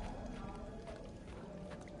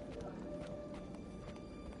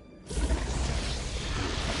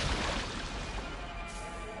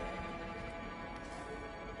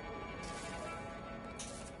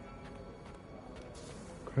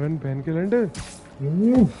 करण बहन के लंडे।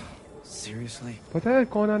 Seriously? पता है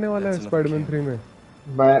कौन आने वाला है Spiderman 3 में?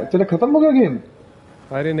 चलो खत्म हो गया गेम।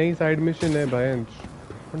 अरे नहीं, साइड मिशन है बहन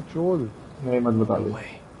चोद। नहीं मत बता दे।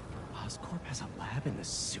 Oscorp has a lab in the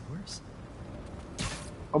sewers?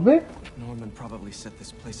 अबे Norman probably set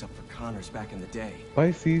this place up for Connors back in the day.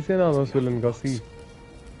 भाई सी से नाम है उस विलन का। सी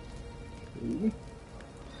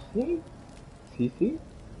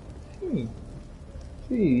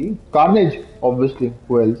Carnage, obviously.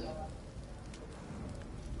 Who else?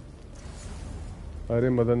 अरे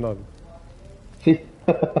मदन लाल।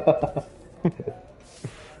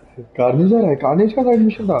 Carnage आ रहा है। Carnage का साइड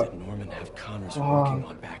मिशन था। Did Norman have Connors working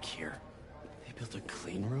on back here? They built a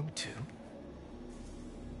clean room too?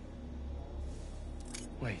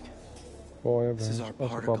 Wait. This is our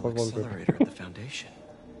particle accelerator at the Foundation.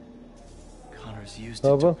 Connors used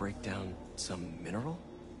it to break down some mineral?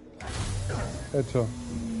 अच्छा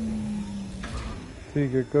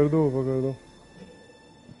ठीक है, कर दो पकड़ दो।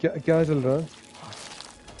 क्या क्या चल रहा है?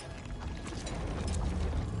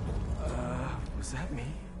 Was that me?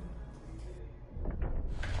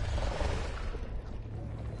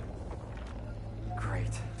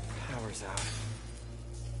 Great. Power's out.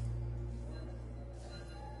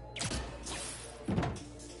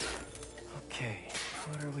 Okay,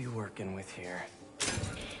 what are we working with here?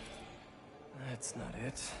 That's not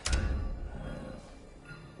it.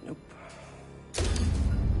 Nope.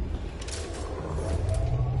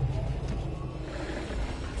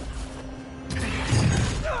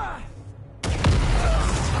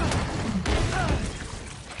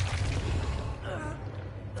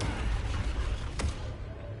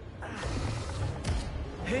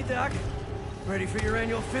 Hey, Doc. Ready for your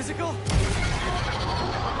annual physical?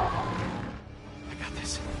 I got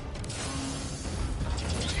this.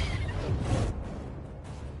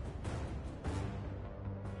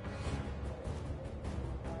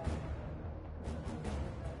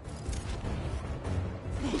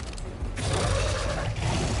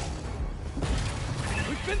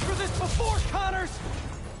 We've been through this before, Connors!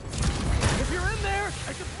 If you're in there,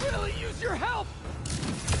 I could really use your help!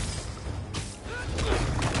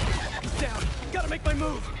 Down. Gotta make my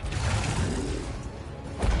move.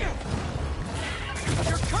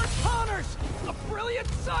 You're Kurt Connors, a brilliant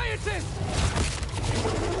scientist!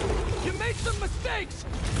 You made some mistakes,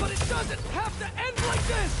 but it doesn't have to end like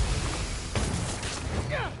this!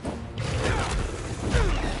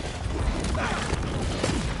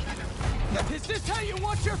 Is this how you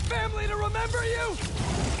want your family to remember you?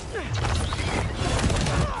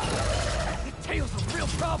 The tail's a real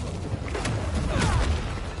problem.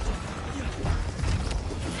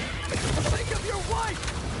 Think of your wife!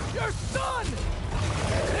 Your son!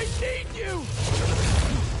 They need you!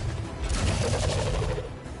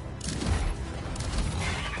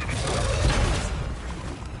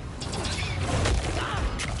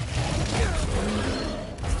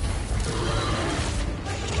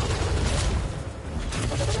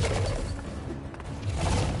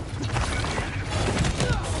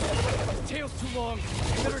 The tail's too long.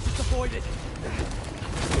 Better just avoid it.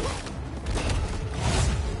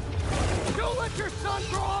 Don't let your son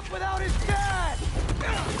grow up without his dad!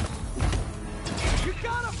 You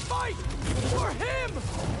gotta fight for him!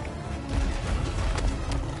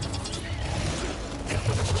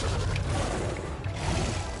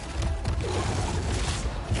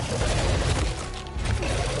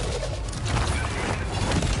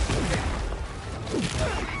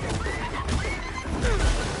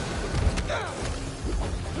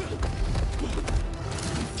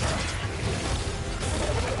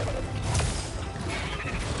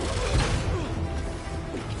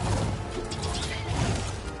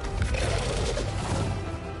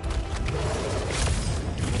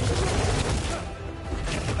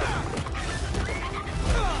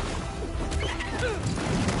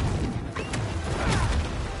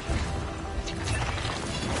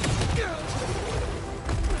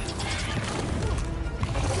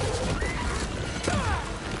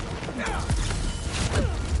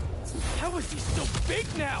 How is he so big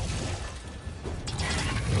now?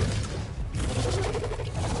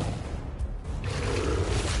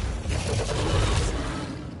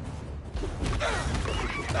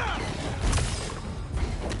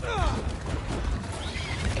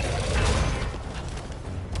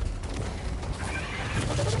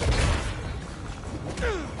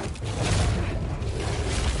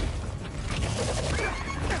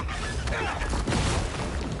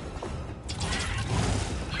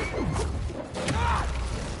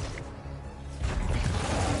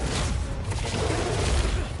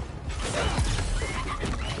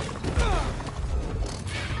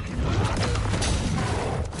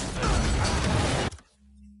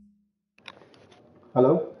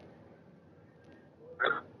 Hello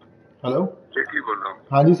hello Jaitley बोल रहा हूँ।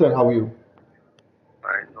 हाँ जी sir, how are you?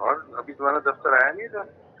 Fine. और अभी तुम्हारा दफ्तर आया नहीं था?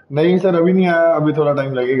 नहीं सर, अभी नहीं आया, अभी थोड़ा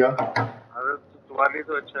टाइम लगेगा। अरे तुम्हारे लिए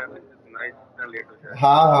तो अच्छा है ना, नाइट इतना लेट हो जाए।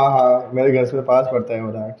 हाँ हाँ हाँ, मेरे घर से पास पड़ता है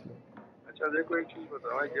मेरा एक्चुअली। अच्छा देखो, एक चीज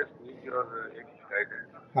बताओ, आई जस्ट नीड योर एक गाइडेंस।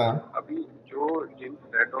 हाँ अभी जो जिन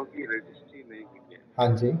फ्लैटों की रजिस्ट्री नहीं हुई है, हाँ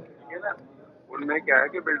जी, ठीक है ना, उनमें क्या है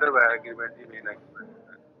कि बिल्डर बायर एग्रीमेंट ही मेन एग्रीमेंट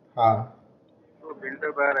होता है। हाँ तो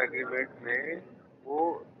बिल्डर बायर एग्रीमेंट में वो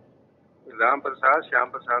राम प्रसाद श्याम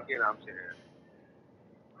प्रसाद के नाम से है,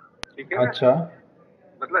 ठीक है ना? अच्छा,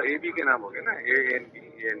 मतलब ए बी के नाम हो गए ना, ए एन बी।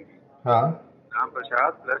 हाँ राम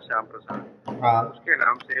प्रसाद प्लस श्याम प्रसाद, हाँ उसके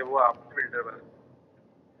नाम से वो आपको बिल्डर बना,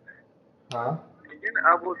 हाँ ठीक है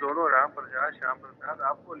ना? अब वो दोनों राम प्रसाद श्याम प्रसाद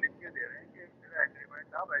आपको लिख के दे रहे हैं कि मेरा एग्रीमेंट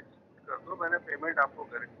आप एग्जीक्यूट कर दो, मैंने पेमेंट आपको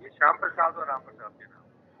कर दी है श्याम प्रसाद और राम प्रसाद के नाम।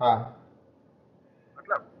 हाँ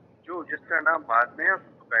मतलब जो जिसका नाम बाद में है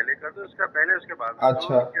उसको पहले कर दो, उसका पहले उसके बाद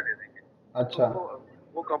अच्छा लिख के दे देंगे। अच्छा, तो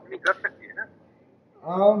वो कंपनी कर सकती है ना?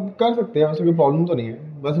 कर सकते हैं, वैसे कोई प्रॉब्लम तो नहीं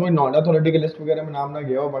है। बस वही नॉन अथॉरिटी की लिस्ट वगैरह में नाम ना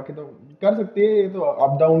गया हो, बाकी तो कर सकती है। ये तो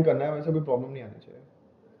अप डाउन करना है, वैसे कोई प्रॉब्लम नहीं आनी चाहिए।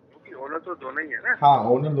 क्योंकि ओनर तो दोनों ही है ना। हाँ,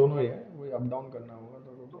 ओनर दोनों ही है, वही अप डाउन करना होगा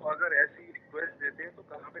तो अगर ऐसी रिक्वेस्ट देते हैं तो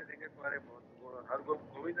कहाँ पे देंगे तुम्हारे हर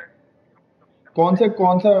गोविंद है? कौन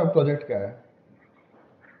सा प्रोजेक्ट का है?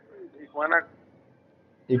 इक्वाना।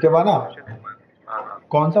 इकेबाना? हाँ हाँ।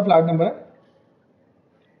 कौन सा फ्लैट नंबर है?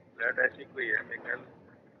 फ्लैट ऐसी कोई है मेरे ख्याल,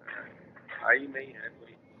 आई नहीं है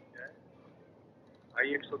कोई, क्या है,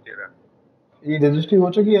 आई 113। ये रजिस्ट्री हो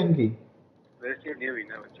चुकी है इनकी? रजिस्ट्री नहीं हुई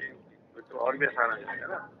ना बच्चे, तो और भी आसान हो जाएगा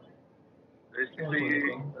ना रजिस्ट्री तो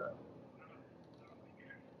ये।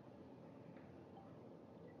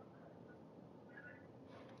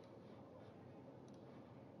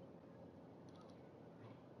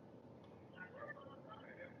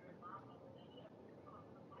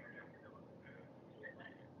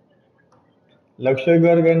 लक्ष्य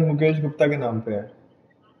गर्ग एंड मुकेश गुप्ता के नाम पे है।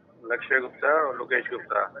 लक्ष्य गुप्ता और मुकेश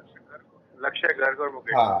गुप्ता, लक्ष्य गर्ग और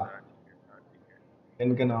मुकेश हाँ, गुप्ता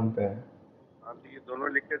इनके नाम पे है। आप ये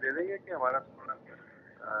दोनों लिख के दे देंगे कि हमारा थोड़ा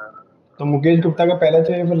तो मुकेश गुप्ता का पहले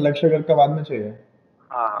चाहिए, फिर लक्ष्य गर्ग का बाद में चाहिए?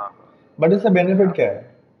 हाँ हाँ। बट इससे बेनिफिट क्या है?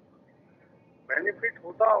 बेनिफिट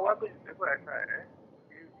होता होगा कुछ, देखो ऐसा है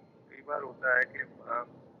कि कई बार होता है कि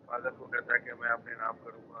फादर को कहता है कि मैं अपने नाम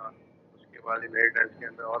करूंगा, उसके बाद इनहेरिटेंस के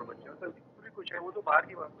अंदर और बच्चे तो पूरी कुछ है, वो तो बाहर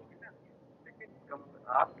की बात होगी ना। लेकिन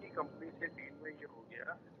आपकी कंपनी से डील में ये हो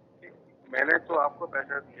गया कि मैंने तो आपको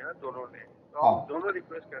पैसा दिया दोनों ने, तो आप दोनों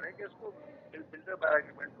रिक्वेस्ट करें कि इसको बिल्डर बाय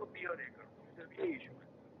एग्रीमेंट को बी और ए कर दो, सिर्फ ये इशू है।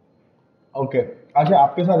 ओके। अच्छा,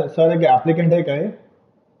 आपके साथ सर एक एप्लीकेंट है क्या?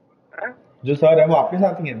 जो सर है वो आपके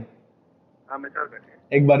साथ ही है? हाँ मेरे साथ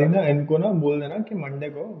बैठे। एक बारी ना इनको ना बोल देना कि मंडे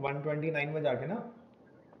को 129 में जाके ना,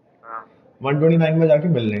 129 में जाके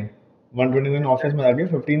मिल लें। 129 ऑफिस में जाके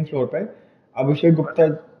 15th फ्लोर पे अभिषेक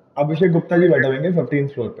गुप्ता जी बैठे होंगे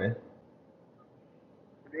 15th फ्लोर पे।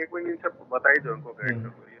 एक मिनट सब बता ही दो उनको, गाइड कर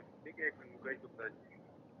दो ये, ठीक है? एक मिनट मुकेश गुप्ता जी।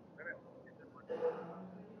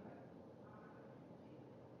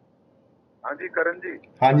 हाँ जी करण जी।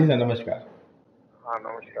 हाँ जी सर, नमस्कार। हाँ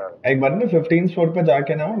नमस्कार। एक बार ना 15th फ्लोर पे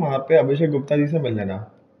जाके ना वहाँ पे अभिषेक गुप्ता जी से मिल लेना।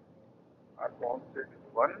 कौन से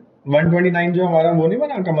 129 जो हमारा वो नहीं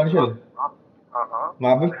बना कमर्शियल, हाँ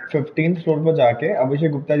वहाँ पे 15th फ्लोर पर जाके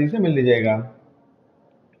अभिषेक गुप्ता जी से मिल लीजिएगा।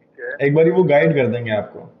 ठीक है। एक बारी वो गाइड कर देंगे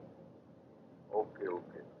आपको। ओके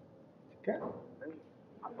ओके ठीक है।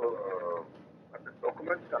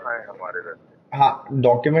 डॉक्यूमेंट्स कहाँ है हमारे वैसे? हाँ,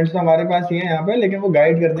 डॉक्यूमेंट्स तो हमारे पास ही हैं यहाँ पे, लेकिन वो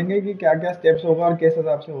गाइड कर देंगे कि क्या क्या स्टेप्स होगा और किस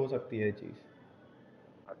हिसाब से हो सकती है ये चीज।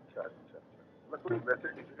 अच्छा अच्छा अच्छा, कोई वैसे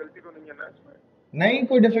डिफिकल्टी तो नहीं है ना इसमें? नहीं,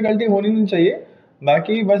 कोई डिफिकल्टी होनी नहीं चाहिए।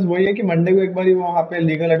 बाकी बस वही है कि मंडे को एक बार वहाँ पे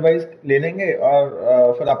लीगल एडवाइस ले लेंगे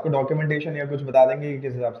और फिर आपको डॉक्यूमेंटेशन या कुछ बता देंगे कि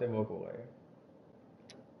किस हिसाब से वर्क होगा ये।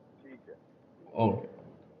 ठीक है।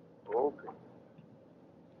 Okay okay.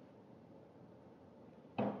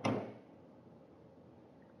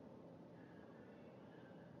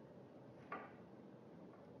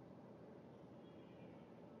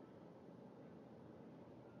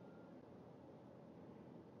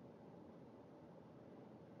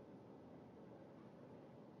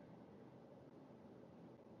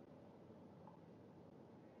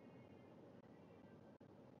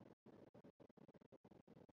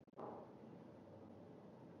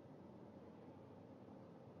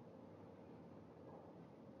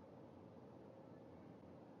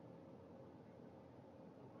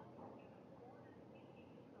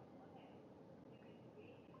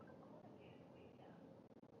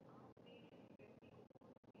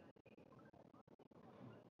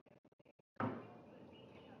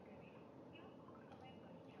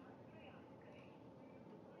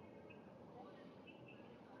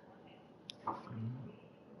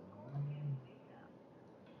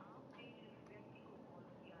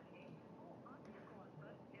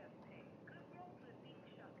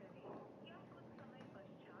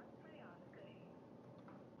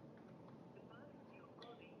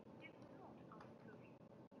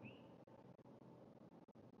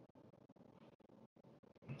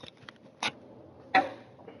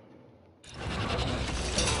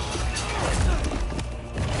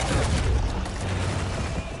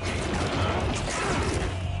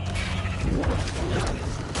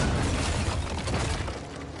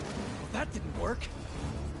 That didn't work.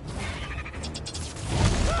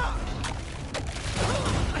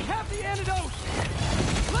 I have the antidote!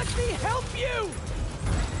 Let me help you!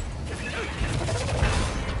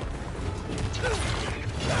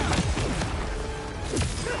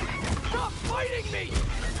 Stop fighting me!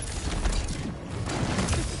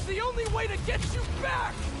 This is the only way to get you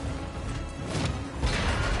back!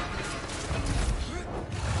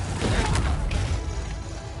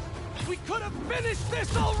 We could have finished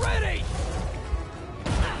this already!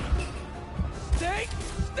 Stay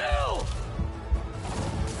still!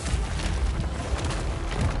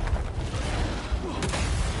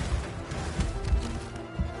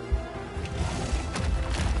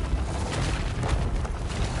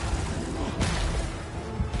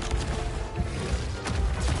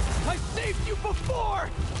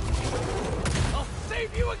 I'll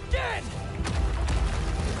save you again!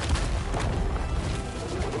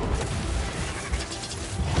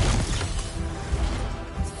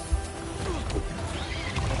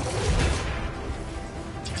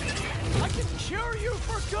 I can cure you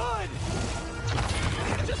for good!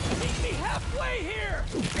 Just meet me halfway here!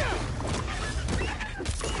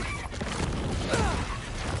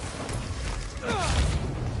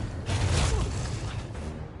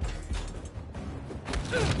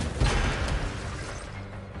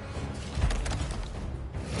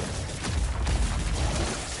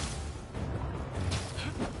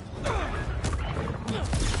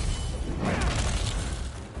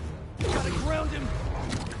 Gotta ground him!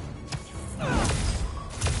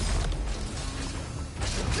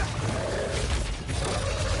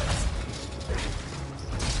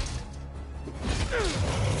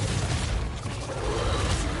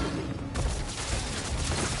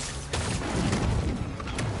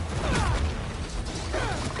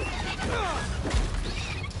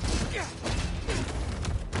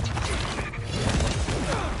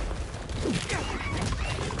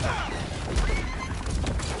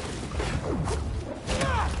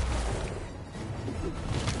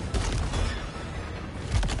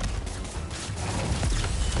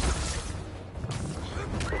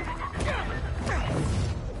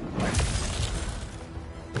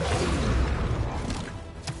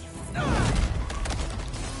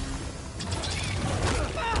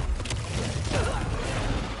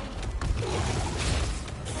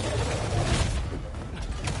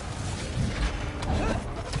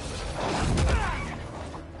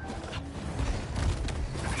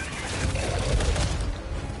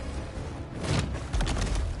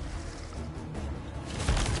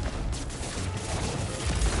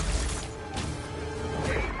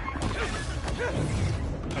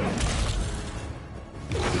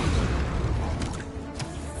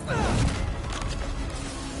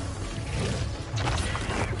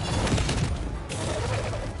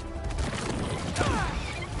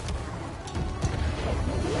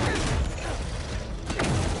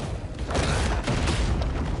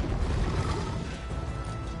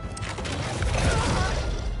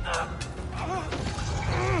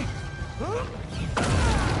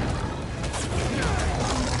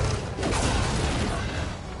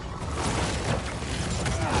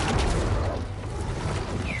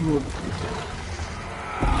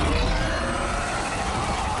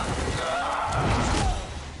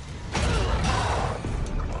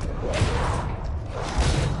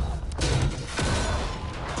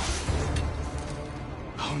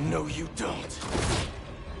 Oh, no, you don't.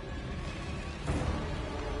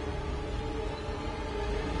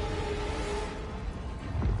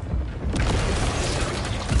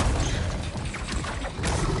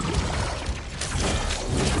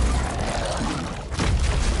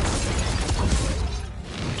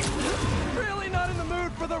 Really not in the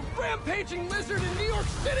mood for the rampaging lizard in New York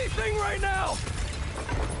City thing right now!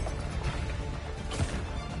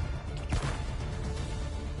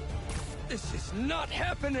 This is not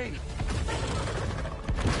happening!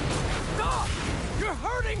 Stop! You're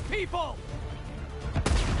hurting people!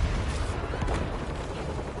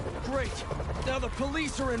 Great! Now the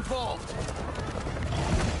police are involved!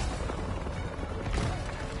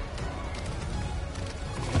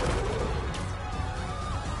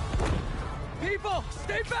 People,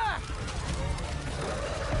 stay back!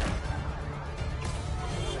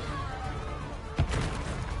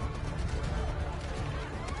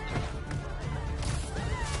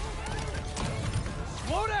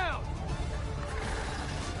 Slow down!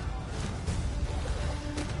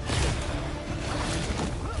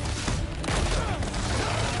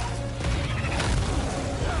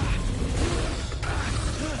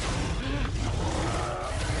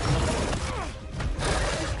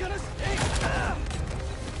 He's gonna stay.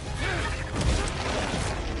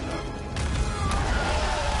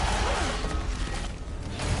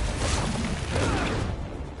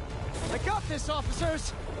 I got this,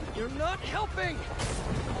 officers! You're not helping!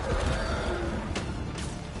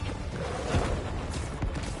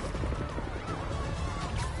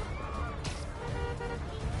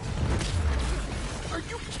 Are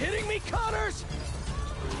you kidding me, Connors?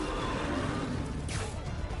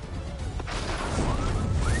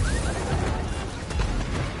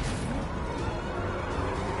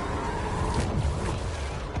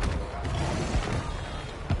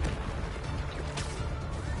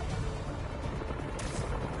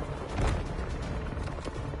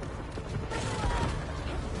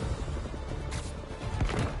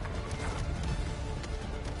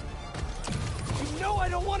 You know I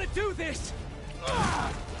don't want to do this!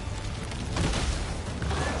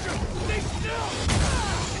 Just stay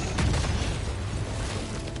still!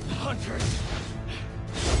 hunters!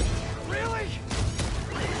 Really?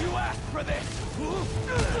 You asked for this!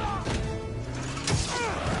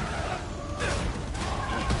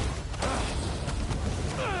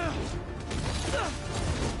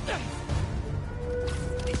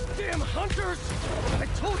 These damn hunters! I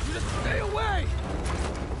told you to stay away!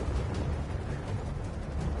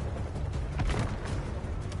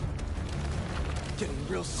 Getting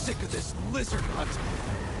real sick of this lizard hunt.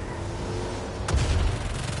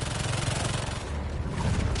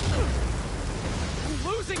 I'm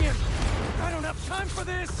losing him! I don't have time for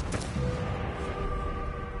this!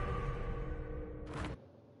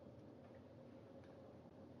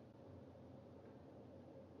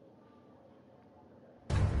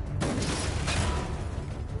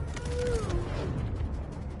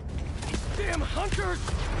 These damn hunters!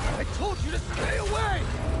 I told you to stay away!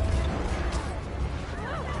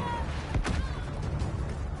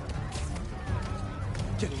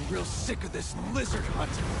 Getting real sick of this lizard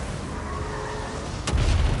hunt.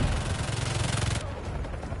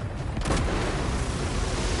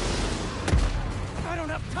 I don't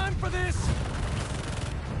have time for this!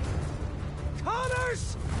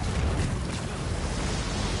 Connors!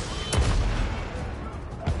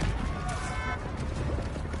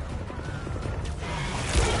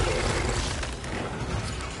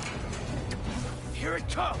 Here it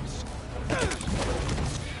comes!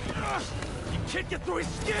 You can't get through his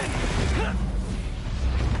skin!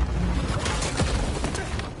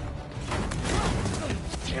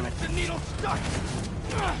 Damn it, the needle's stuck!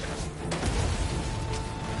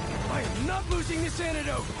 I am not losing this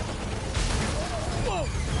antidote! Whoa!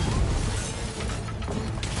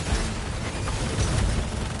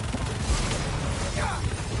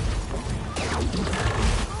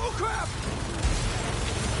 Oh, crap!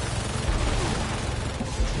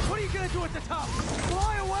 What are you gonna do at the top?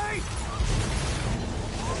 Fly away?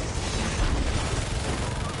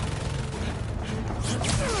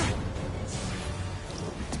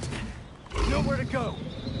 Nowhere to go.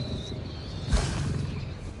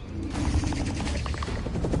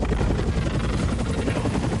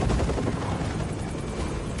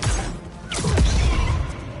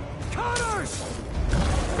 Connors!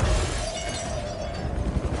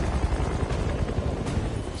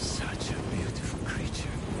 Such a beautiful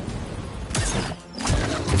creature.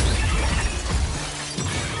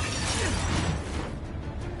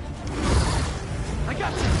 I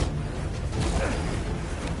got you!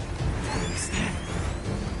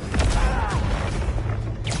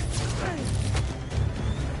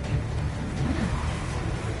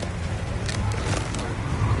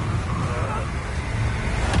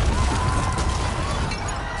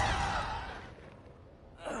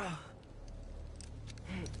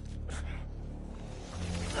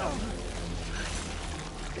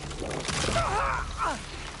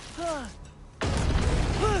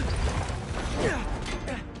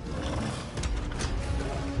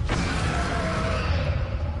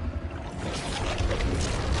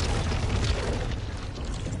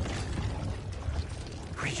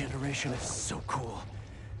 Regeneration is so cool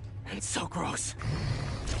and so gross.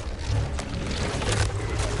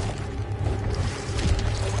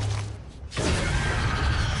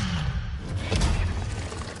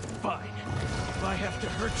 Fine. If I have to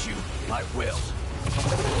hurt you, I will.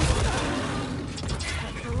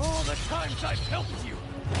 After all the times I've helped you,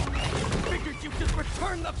 figured you could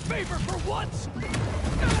return the favor for once.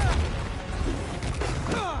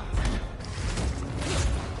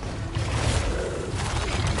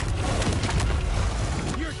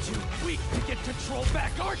 You're too weak to get control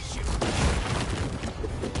back, aren't you?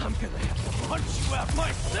 I'm gonna have to punch you out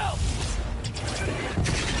myself!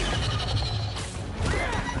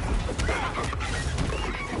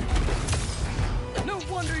 No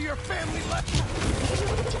wonder your family left.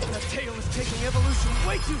 That tail is taking evolution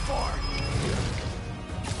way too far.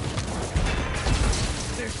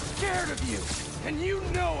 They're scared of you, and you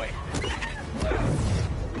know it.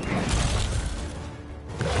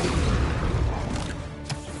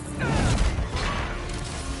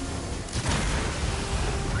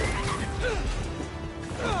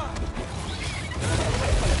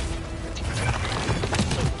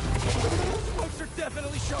 Smokes are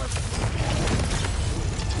definitely sharp.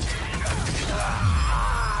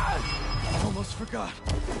 Almost forgot.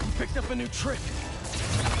 You picked up a new trick.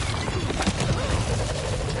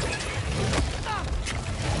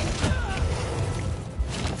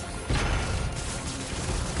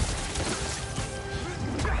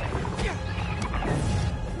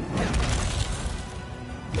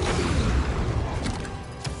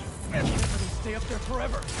 Stay up there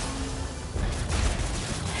forever.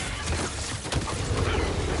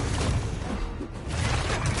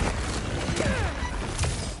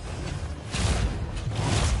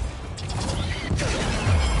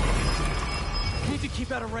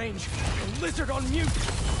 range. A lizard on mute.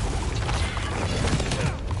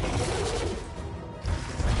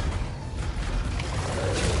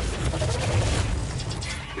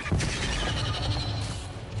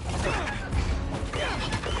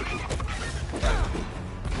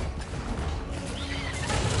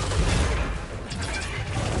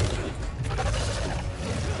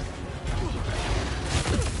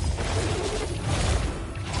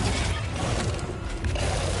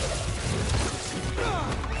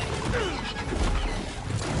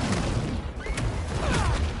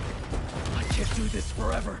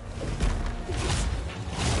 Forever.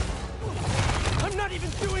 I'm not even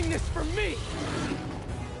doing this for me!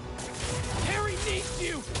 Harry needs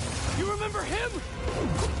you! You remember him?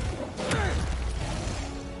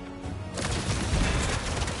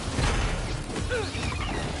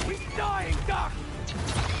 He's dying, Doc!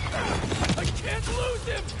 I can't lose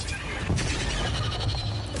him!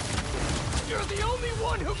 You're the only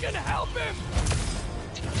one who can help him!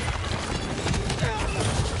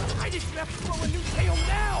 I didn't have to throw a new tail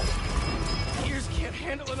now! Ears can't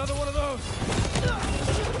handle another one of those!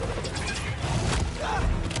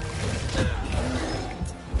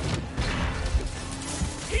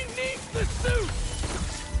 He needs the suit!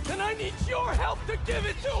 And I need your help to give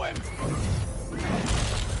it to him!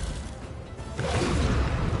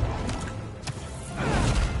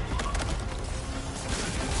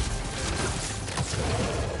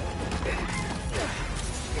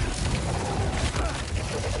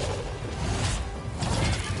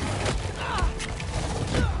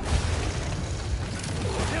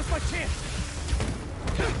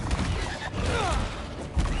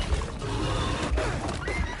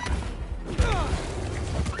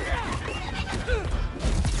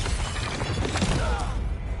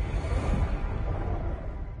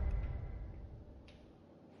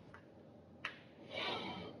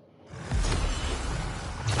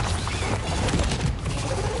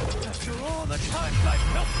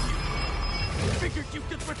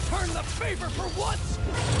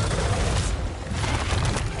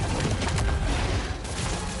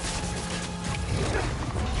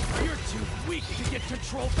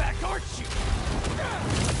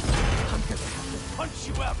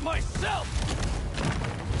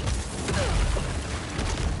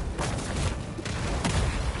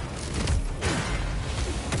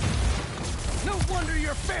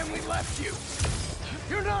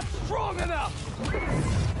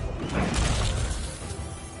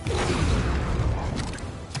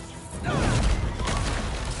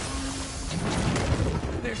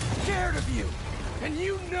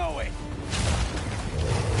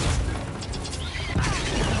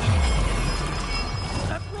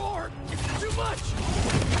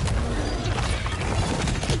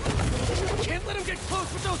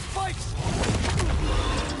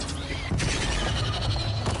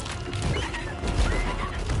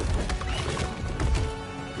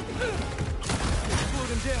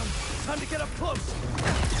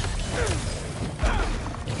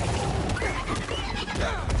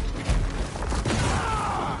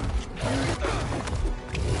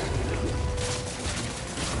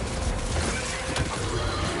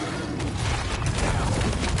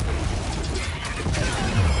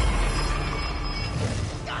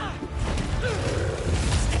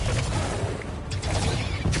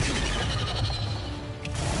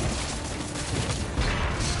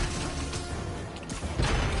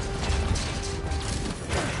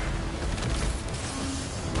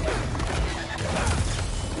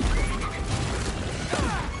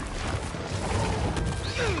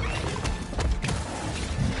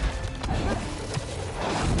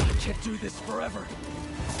 Forever.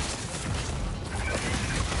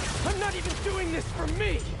 I'm not even doing this for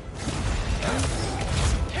me!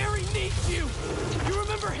 Harry needs you! You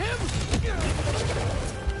remember him?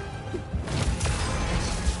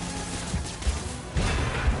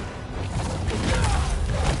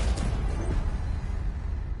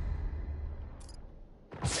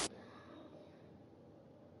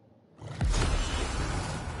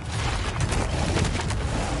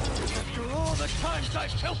 After all the times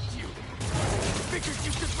I've helped you, figured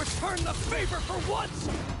you could return the favor for once!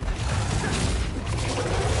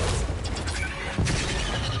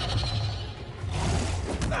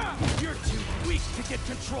 You're too weak to get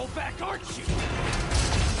control back, aren't you?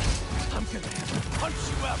 I'm gonna have to punch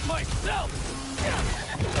you out myself!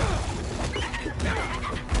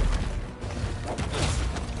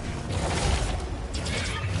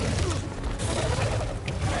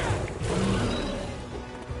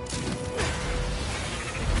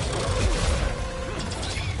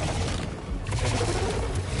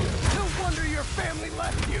 No wonder your family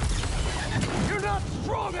left you! You're not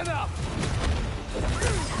strong enough!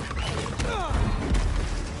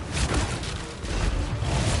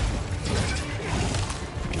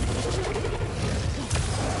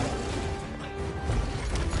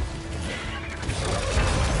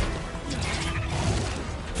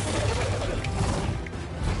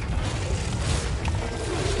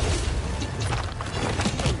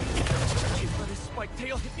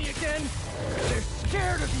 tail hit me again, they're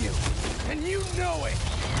scared of you, and you know it!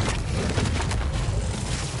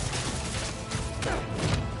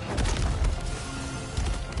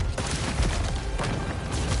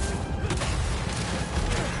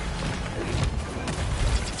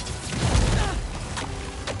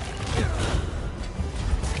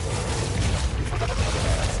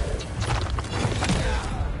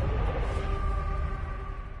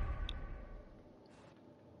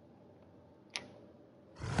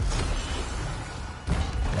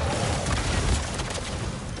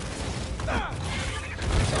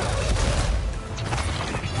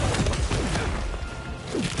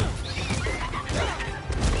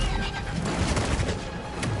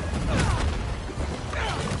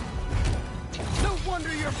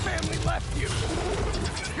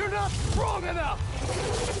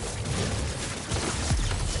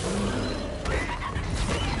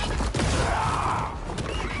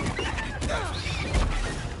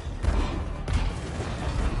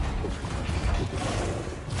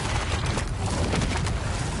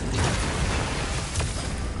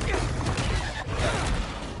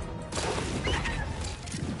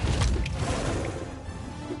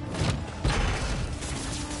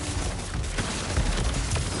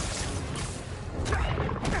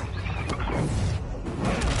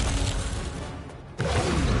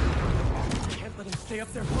 Stay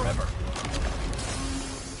up there forever.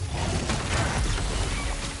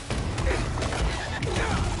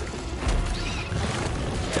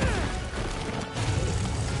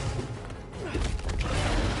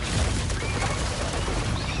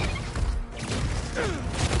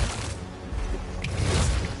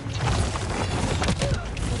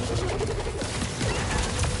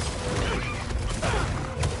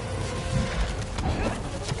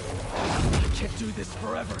 I can't do this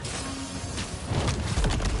forever.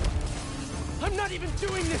 I'm not even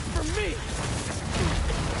doing this for me!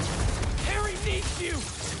 Harry needs you!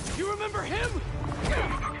 You remember him?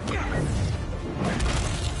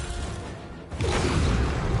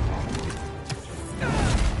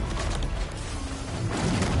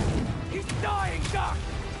 He's dying, Doc!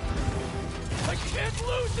 I can't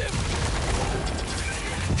lose him!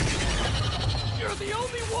 You're the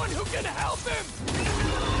only one who can help him!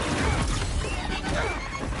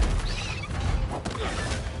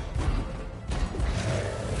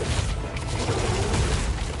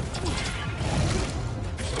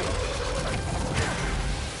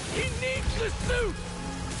 The suit!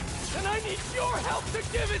 And I need your help to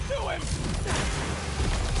give it to him!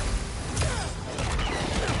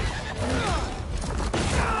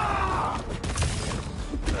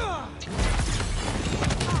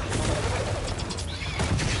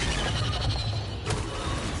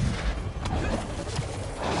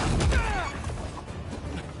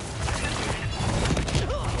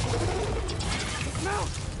 Mount!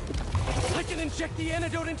 I can inject the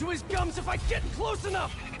antidote into his gums if I get close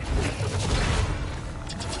enough!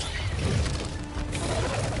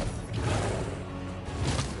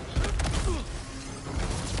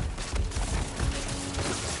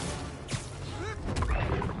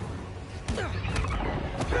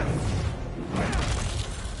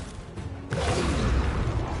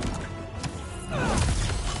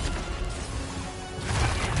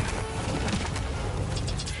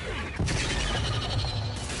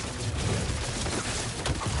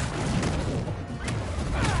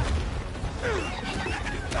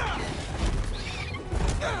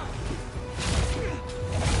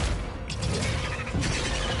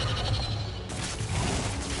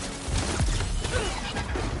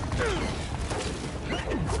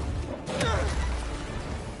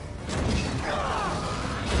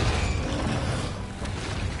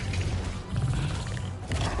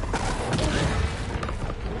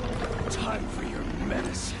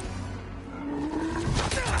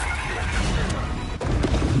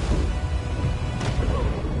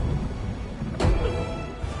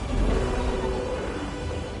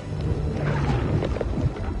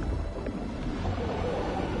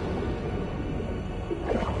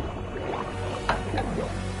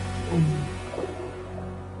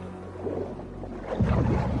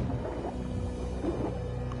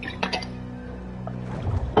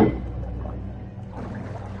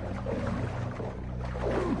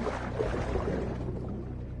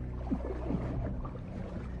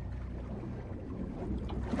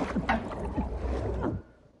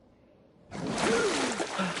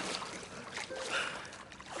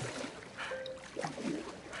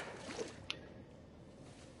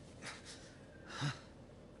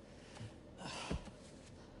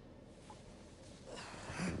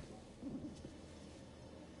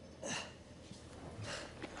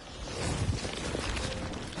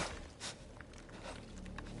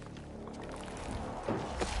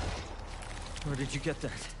 did you get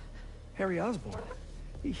that? Harry Osborn.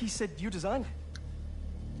 He said you designed it.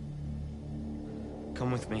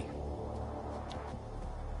 Come with me.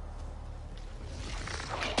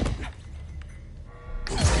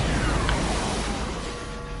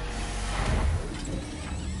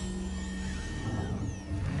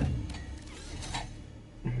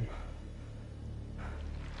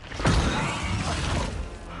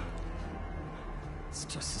 It's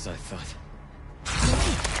just as I thought.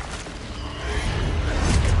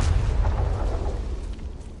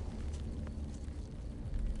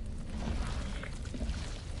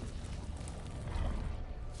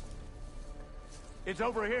 It's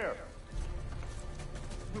over here.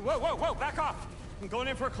 Whoa, whoa, whoa, back off! I'm going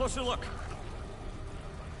in for a closer look.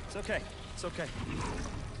 It's okay, it's okay.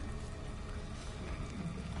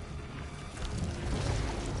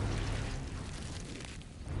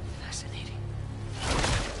 Fascinating.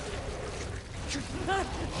 Shoot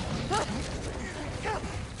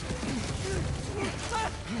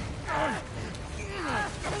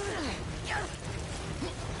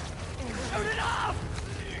it off!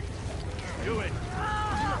 Do it.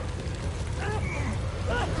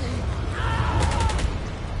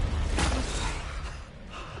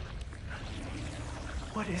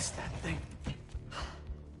 What is that thing?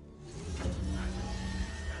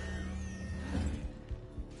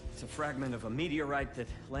 It's a fragment of a meteorite that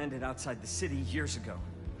landed outside the city years ago.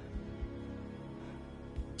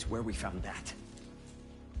 It's where we found that.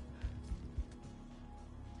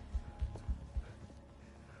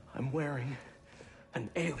 I'm wearing an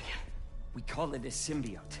alien. We call it a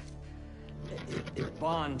symbiote. It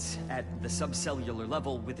bonds at the subcellular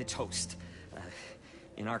level with its host.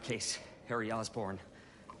 In our case, Harry Osborn.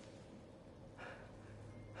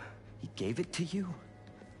 He gave it to you?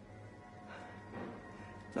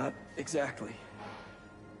 Not exactly.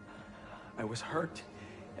 I was hurt,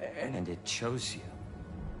 And it chose you.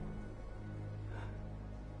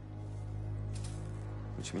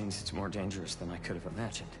 Which means it's more dangerous than I could have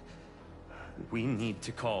imagined. We need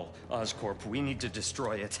to call Oscorp. We need to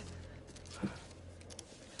destroy it.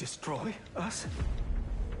 Destroy us?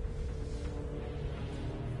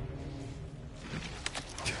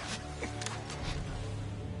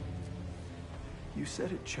 You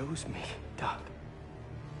said it chose me, Doc.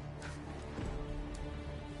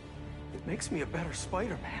 It makes me a better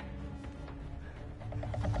Spider-Man.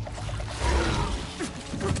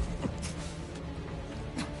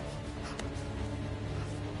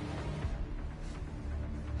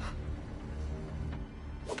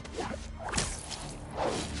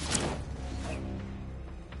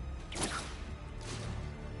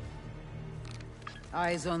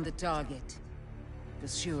 Eyes on the target.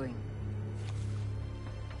 Pursuing.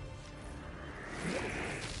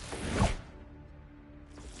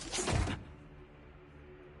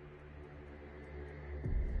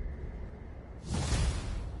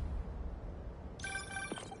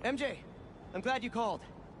 MJ, I'm glad you called.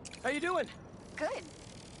 How you doing? Good.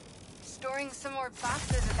 Storing some more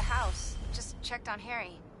boxes at the house. Just checked on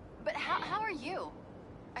Harry. But how are you?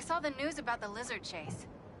 I saw the news about the lizard chase.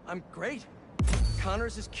 I'm great.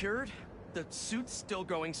 Connors is cured, the suit's still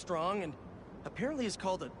going strong, and apparently is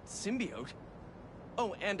called a symbiote.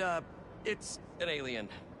 Oh, and it's an alien.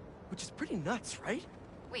 Which is pretty nuts, right?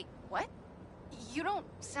 Wait, what? You don't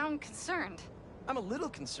sound concerned. I'm a little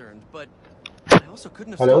concerned, but I also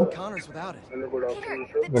couldn't have stopped Connors without it. Hello, good Peter, afternoon,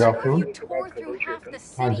 sir. the two of you tore through half the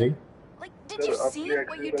हाँ जी city. Like, did you Sir, see आपने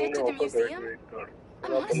what you actually did to the मैंने offer museum? graduate card.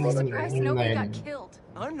 I'm honestly surprised nobody got killed.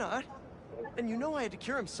 I'm not. And you know I had to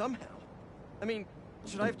cure him somehow. I mean,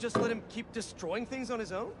 should I have just let him keep destroying things on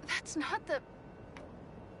his own? That's not the...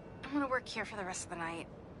 I'm gonna work here for the rest of the night.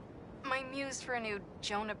 My muse for a new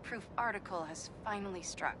Jonah-proof article has finally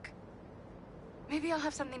struck. Maybe I'll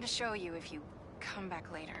have something to show you if you come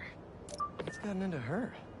back later. What's gotten into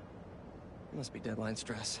her? Must be deadline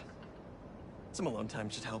stress. Some alone time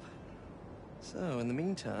should help. So, in the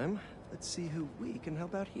meantime, let's see who we can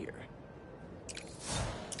help out here.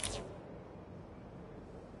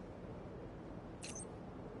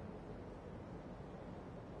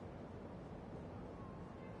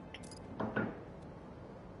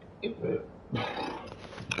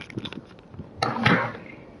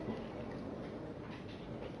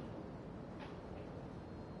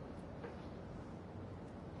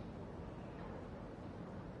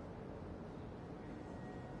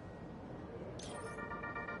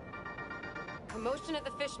 Commotion at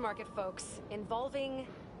the fish market, folks. Involving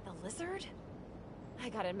the lizard? I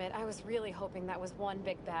gotta admit, I was really hoping that was one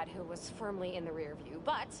big bad who was firmly in the rear view,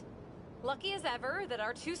 but lucky as ever that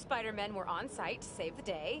our two Spider-Men were on site to save the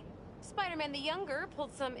day. Spider-Man the younger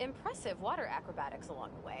pulled some impressive water acrobatics along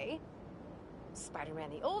the way. Spider-Man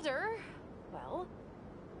the older, well,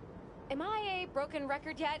 am I a broken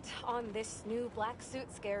record yet on this new black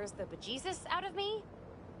suit scares the bejesus out of me?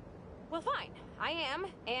 Well, fine, I am,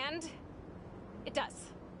 and it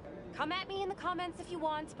does. Come at me in the comments if you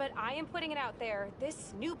want, but I am putting it out there.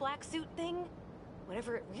 This new black suit thing,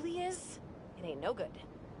 whatever it really is, it ain't no good.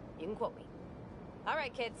 You can quote me. All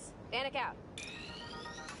right, kids, Danik out.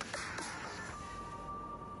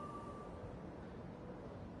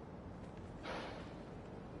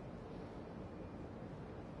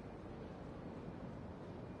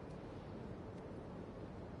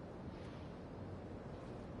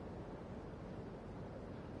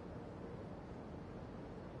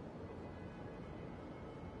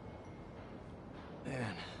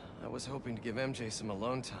 Man, I was hoping to give MJ some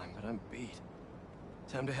alone time, but I'm beat.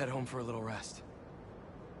 Time to head home for a little rest.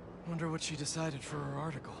 Wonder what she decided for her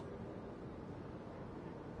article.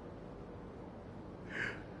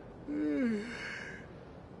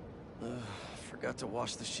 Forgot to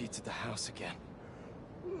wash the sheets at the house again.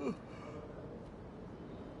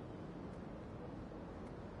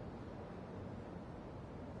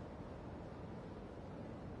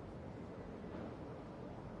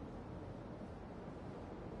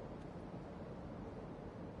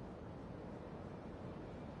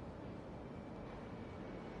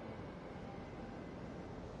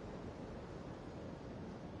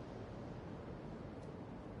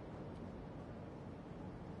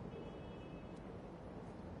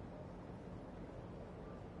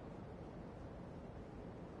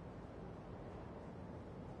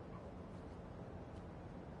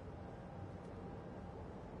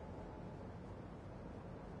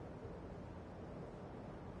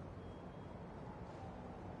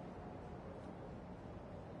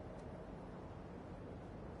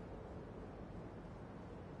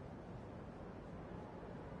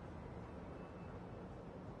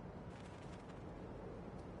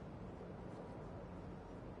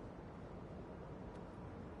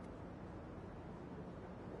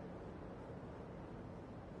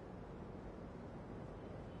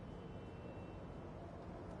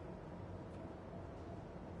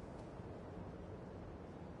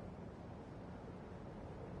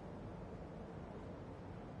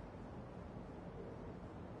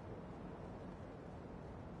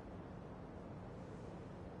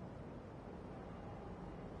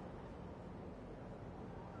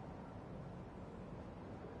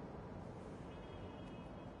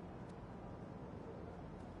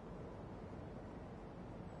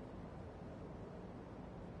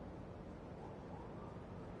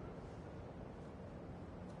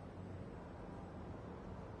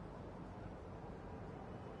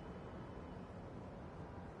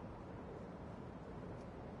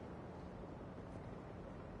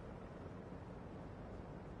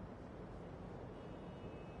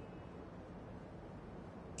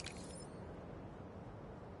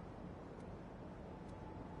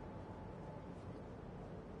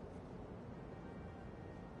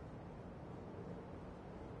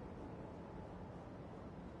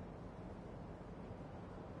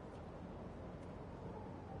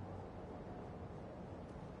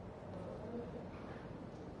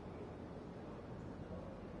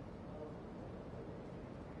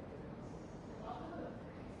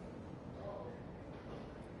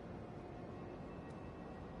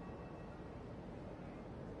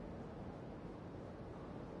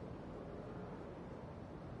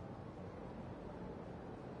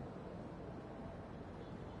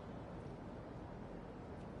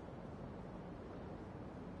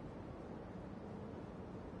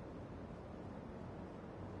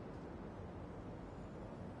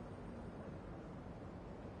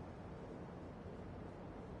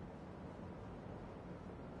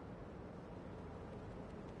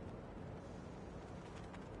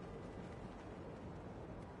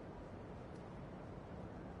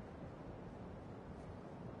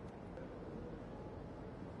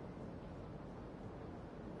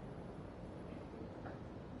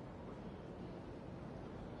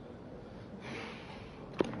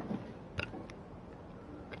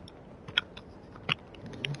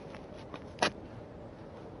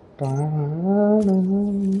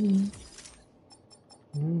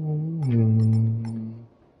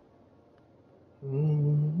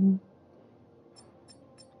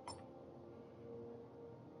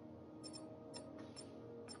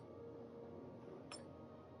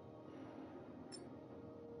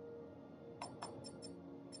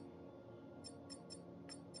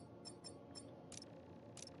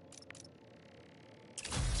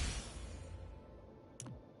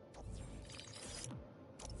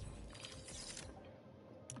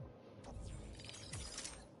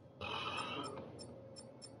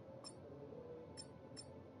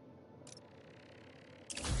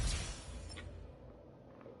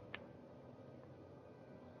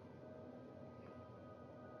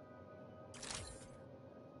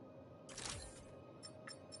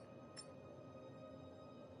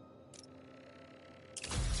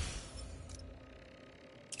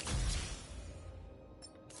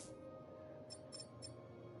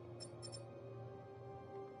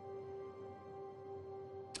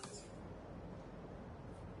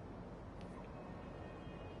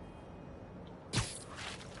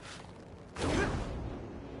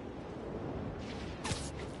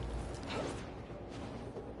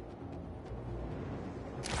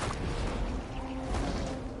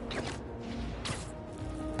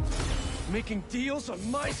 Making deals on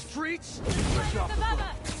my streets? Fresh off the boat.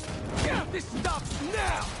 Yeah, this stops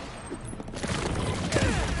now!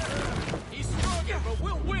 He's stronger, but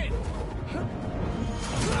we'll win!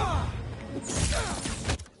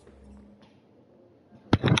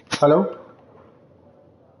 Hello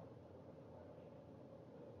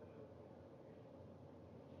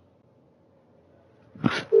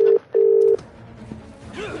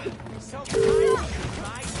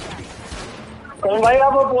कौन भाई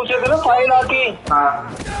आप वो पूछ रहे थे ना file आती? हाँ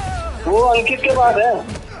वो अंकित के पास है।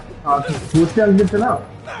 हाँ पूछ के अंकित से ना।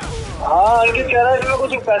 हाँ अंकित कह रहा है इसमें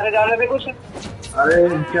कुछ पैसे जाने थे कुछ। अरे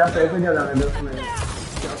क्या पैसे क्या जाने थे उसमें?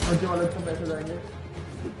 क्या क्यों अलग से पैसे जाएंगे?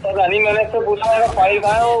 पता नहीं, मैंने इससे पूछा है फाइल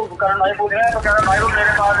कहाँ है, वो करण भाई पूछ रहे हैं तो कह रहा भाई वो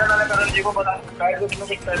मेरे पास है, मैंने करण जी को बता शायद तो उसमें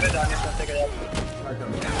कुछ पैसे जाने पैसे गए।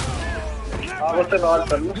 आप उससे बात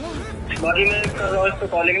कर लो, बाकी मैं कर रहा हूँ इस पे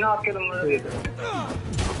कॉलिंग ना आपके नंबर दे दो।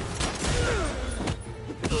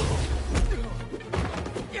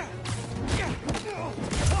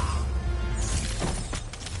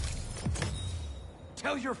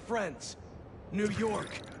 Tell your friends, New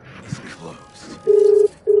York is closed.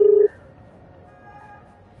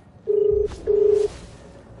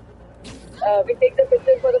 We take the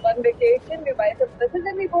pictures for the one vacation, we buy some dresses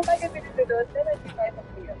and we go back and visit the doorstep and we buy some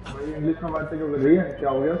beer. भाई English में बातें क्यों कर रही है? क्या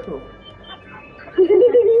हो गया उसको?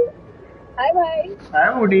 हाय भाई।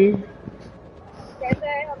 हाय मोटी। कैसा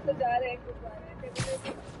है? हम तो जा रहे हैं गुरुद्वारे।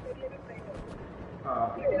 हाँ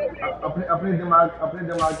अपने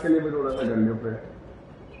दिमाग के लिए भी थोड़ा सा कर लियो फिर।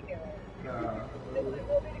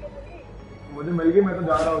 मुझे मिल गई, मैं तो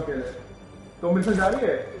जा रहा हूँ अकेले। तो मेरे से जा रही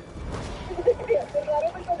है?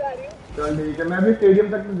 चल ठीक है, मैं भी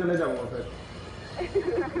स्टेडियम तक तो चले जाऊंगा फिर।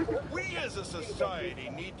 We as a society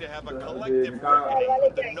need to have a collective reckoning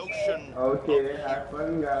with the notion Okay, have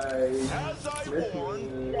fun guys. As I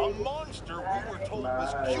warned, a monster we were told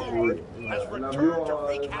was cured has returned to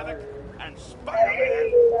wreak havoc, and Spider-Man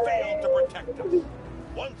failed to protect us.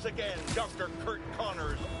 Once again, Dr. Kurt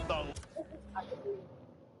Connors, the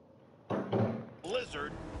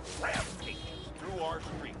Lizard, rampages through our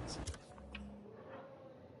streets.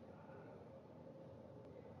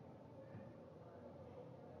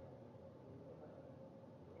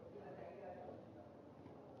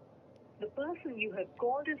 The person you have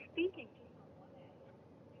called is speaking.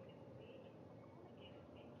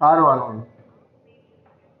 आ रहा हूँ।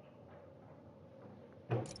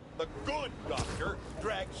 The good doctor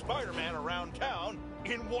dragged Spider-Man around town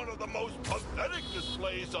in one of the most pathetic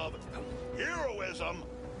displays of heroism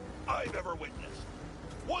I've ever witnessed.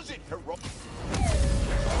 Was it heroic?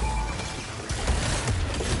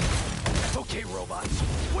 Okay, robots,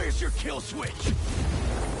 where's your kill switch?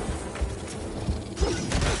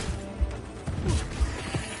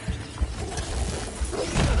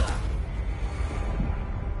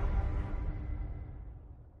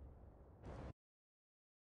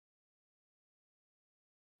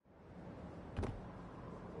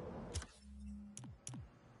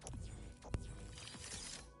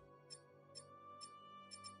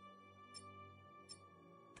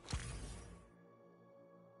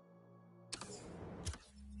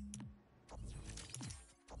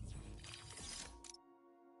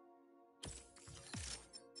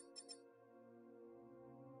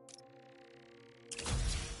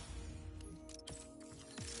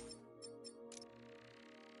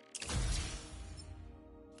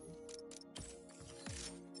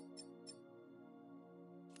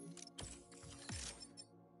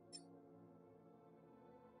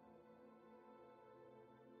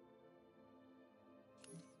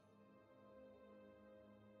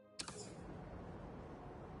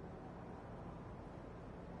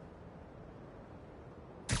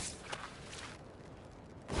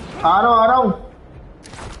 आ रहा हूँ।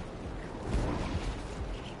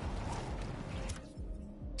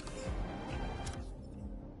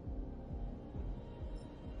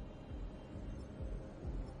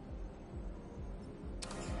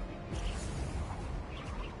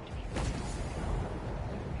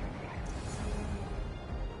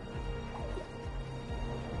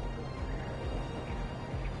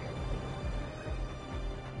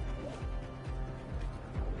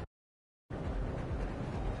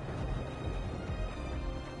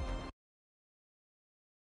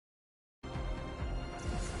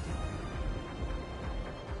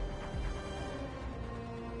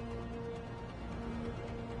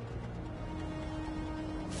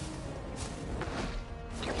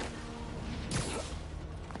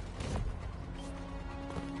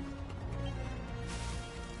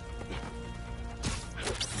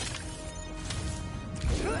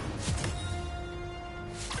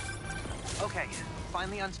 Okay,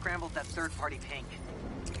 finally unscrambled that third-party ping.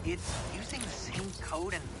 It's using the same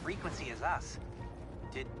code and frequency as us.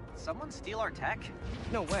 Did someone steal our tech?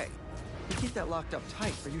 No way. You keep that locked up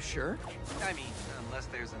tight, are you sure? I mean, unless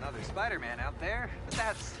there's another Spider-Man out there. But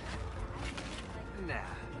that's... Nah.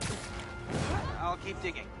 I'll keep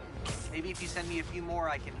digging. Maybe if you send me a few more,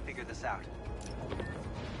 I can figure this out.